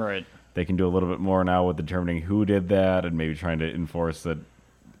them. Right. They can do a little bit more now with determining who did that and maybe trying to enforce it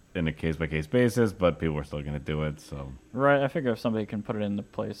in a case-by-case basis, but people are still going to do it. So Right. I figure if somebody can put it into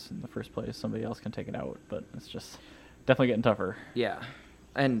place in the first place, somebody else can take it out. But it's just definitely getting tougher. Yeah,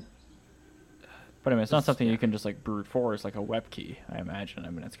 and But I mean, it's not It's- something yeah. you can just like brute force like a web key, I imagine. I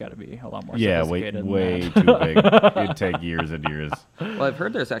mean, it's got to be a lot more yeah, sophisticated way than too that. big. It'd take years and years. well, I've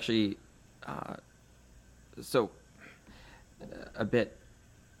heard there's actually a bit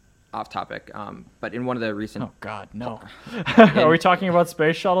off topic, but in one of the recent Oh God, no! Are we talking about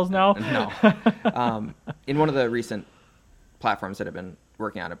space shuttles now? No. In one of the recent platforms that I've been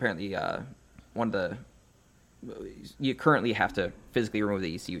working on, apparently you currently have to physically remove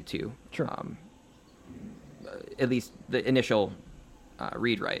the ECU too. Sure. At least the initial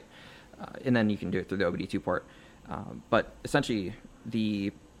read-write, and then you can do it through the OBD2 port. But essentially,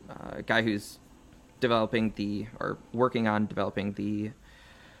 the guy who's working on developing the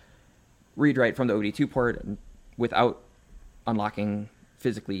read-write from the OBD2 port without unlocking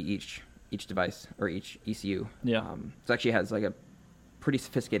physically each device or each ECU. Yeah. So actually has like a pretty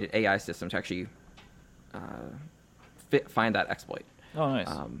sophisticated AI system to actually find that exploit. Oh, nice.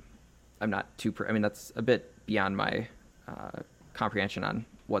 I'm not too. I mean, that's a bit beyond my comprehension on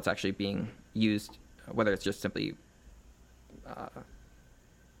what's actually being used. Whether it's just simply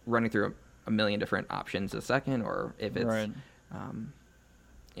running through a million different options a second, or if it's Right.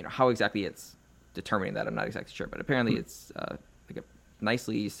 How exactly it's determining that, I'm not exactly sure. But apparently, it's like a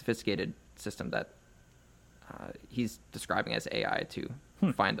nicely sophisticated system that he's describing as AI to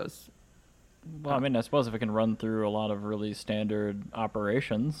find those Well, I mean, I suppose if it can run through a lot of really standard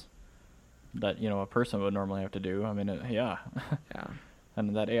operations that, a person would normally have to do, I mean, yeah. Yeah.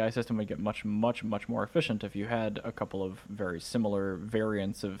 And that AI system would get much, much, much more efficient if you had a couple of very similar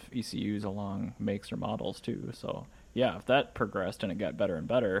variants of ECUs along makes or models, too. So, yeah, if that progressed and it got better and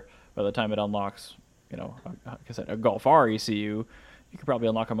better, by the time it unlocks, like I said, a Golf R ECU, you could probably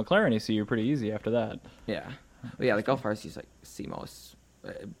unlock a McLaren ECU pretty easy after that. Yeah. But yeah, the Golf R's use like CMOS,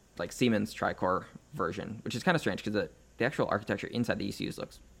 like Siemens Tricore version, which is kind of strange because the actual architecture inside the ECUs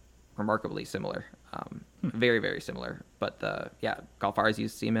looks remarkably similar. Very, very similar. But Golf R's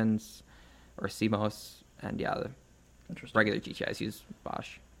use Siemens or CMOS, and the Interesting. regular GTIs use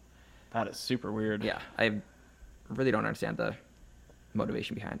Bosch. That is super weird. Yeah, I really don't understand the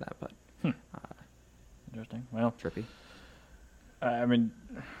motivation behind that, but Interesting. Well, trippy. I mean,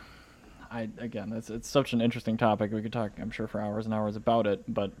 again, it's such an interesting topic. We could talk, I'm sure, for hours and hours about it,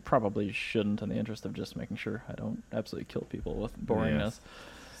 but probably shouldn't in the interest of just making sure I don't absolutely kill people with boringness. Yes.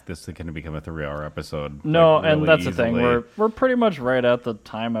 This is going to become a 3-hour episode. No, like, and really that's the thing. easily. We're pretty much right at the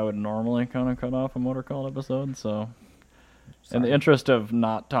time I would normally kind of cut off a Motor Call episode. So, in the Sorry. interest of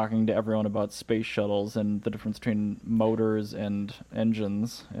not talking to everyone about space shuttles and the difference between motors and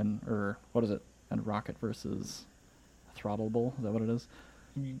engines, or what is it, and rocket versus throttleable, is that what it is?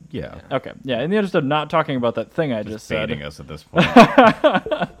 Yeah. Okay, yeah. In the interest of not talking about that thing I just said, Baiting us at this point.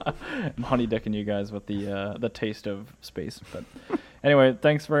 I'm honeydicking you guys with the taste of space. But anyway,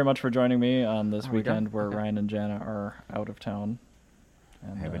 thanks very much for joining me on this we done? weekend where Okay. Ryan and Jana are out of town.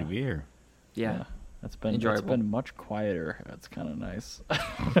 And, Happy to be here. Yeah. it's been Enjoyable. much quieter. It's kind of nice.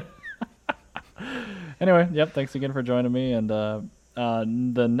 Anyway, yep. Thanks again for joining me. And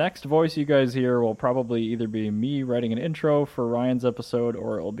the next voice you guys hear will probably either be me writing an intro for Ryan's episode,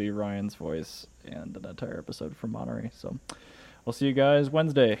 or it will be Ryan's voice and an entire episode from Monterey. So we'll see you guys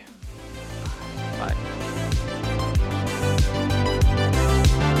Wednesday.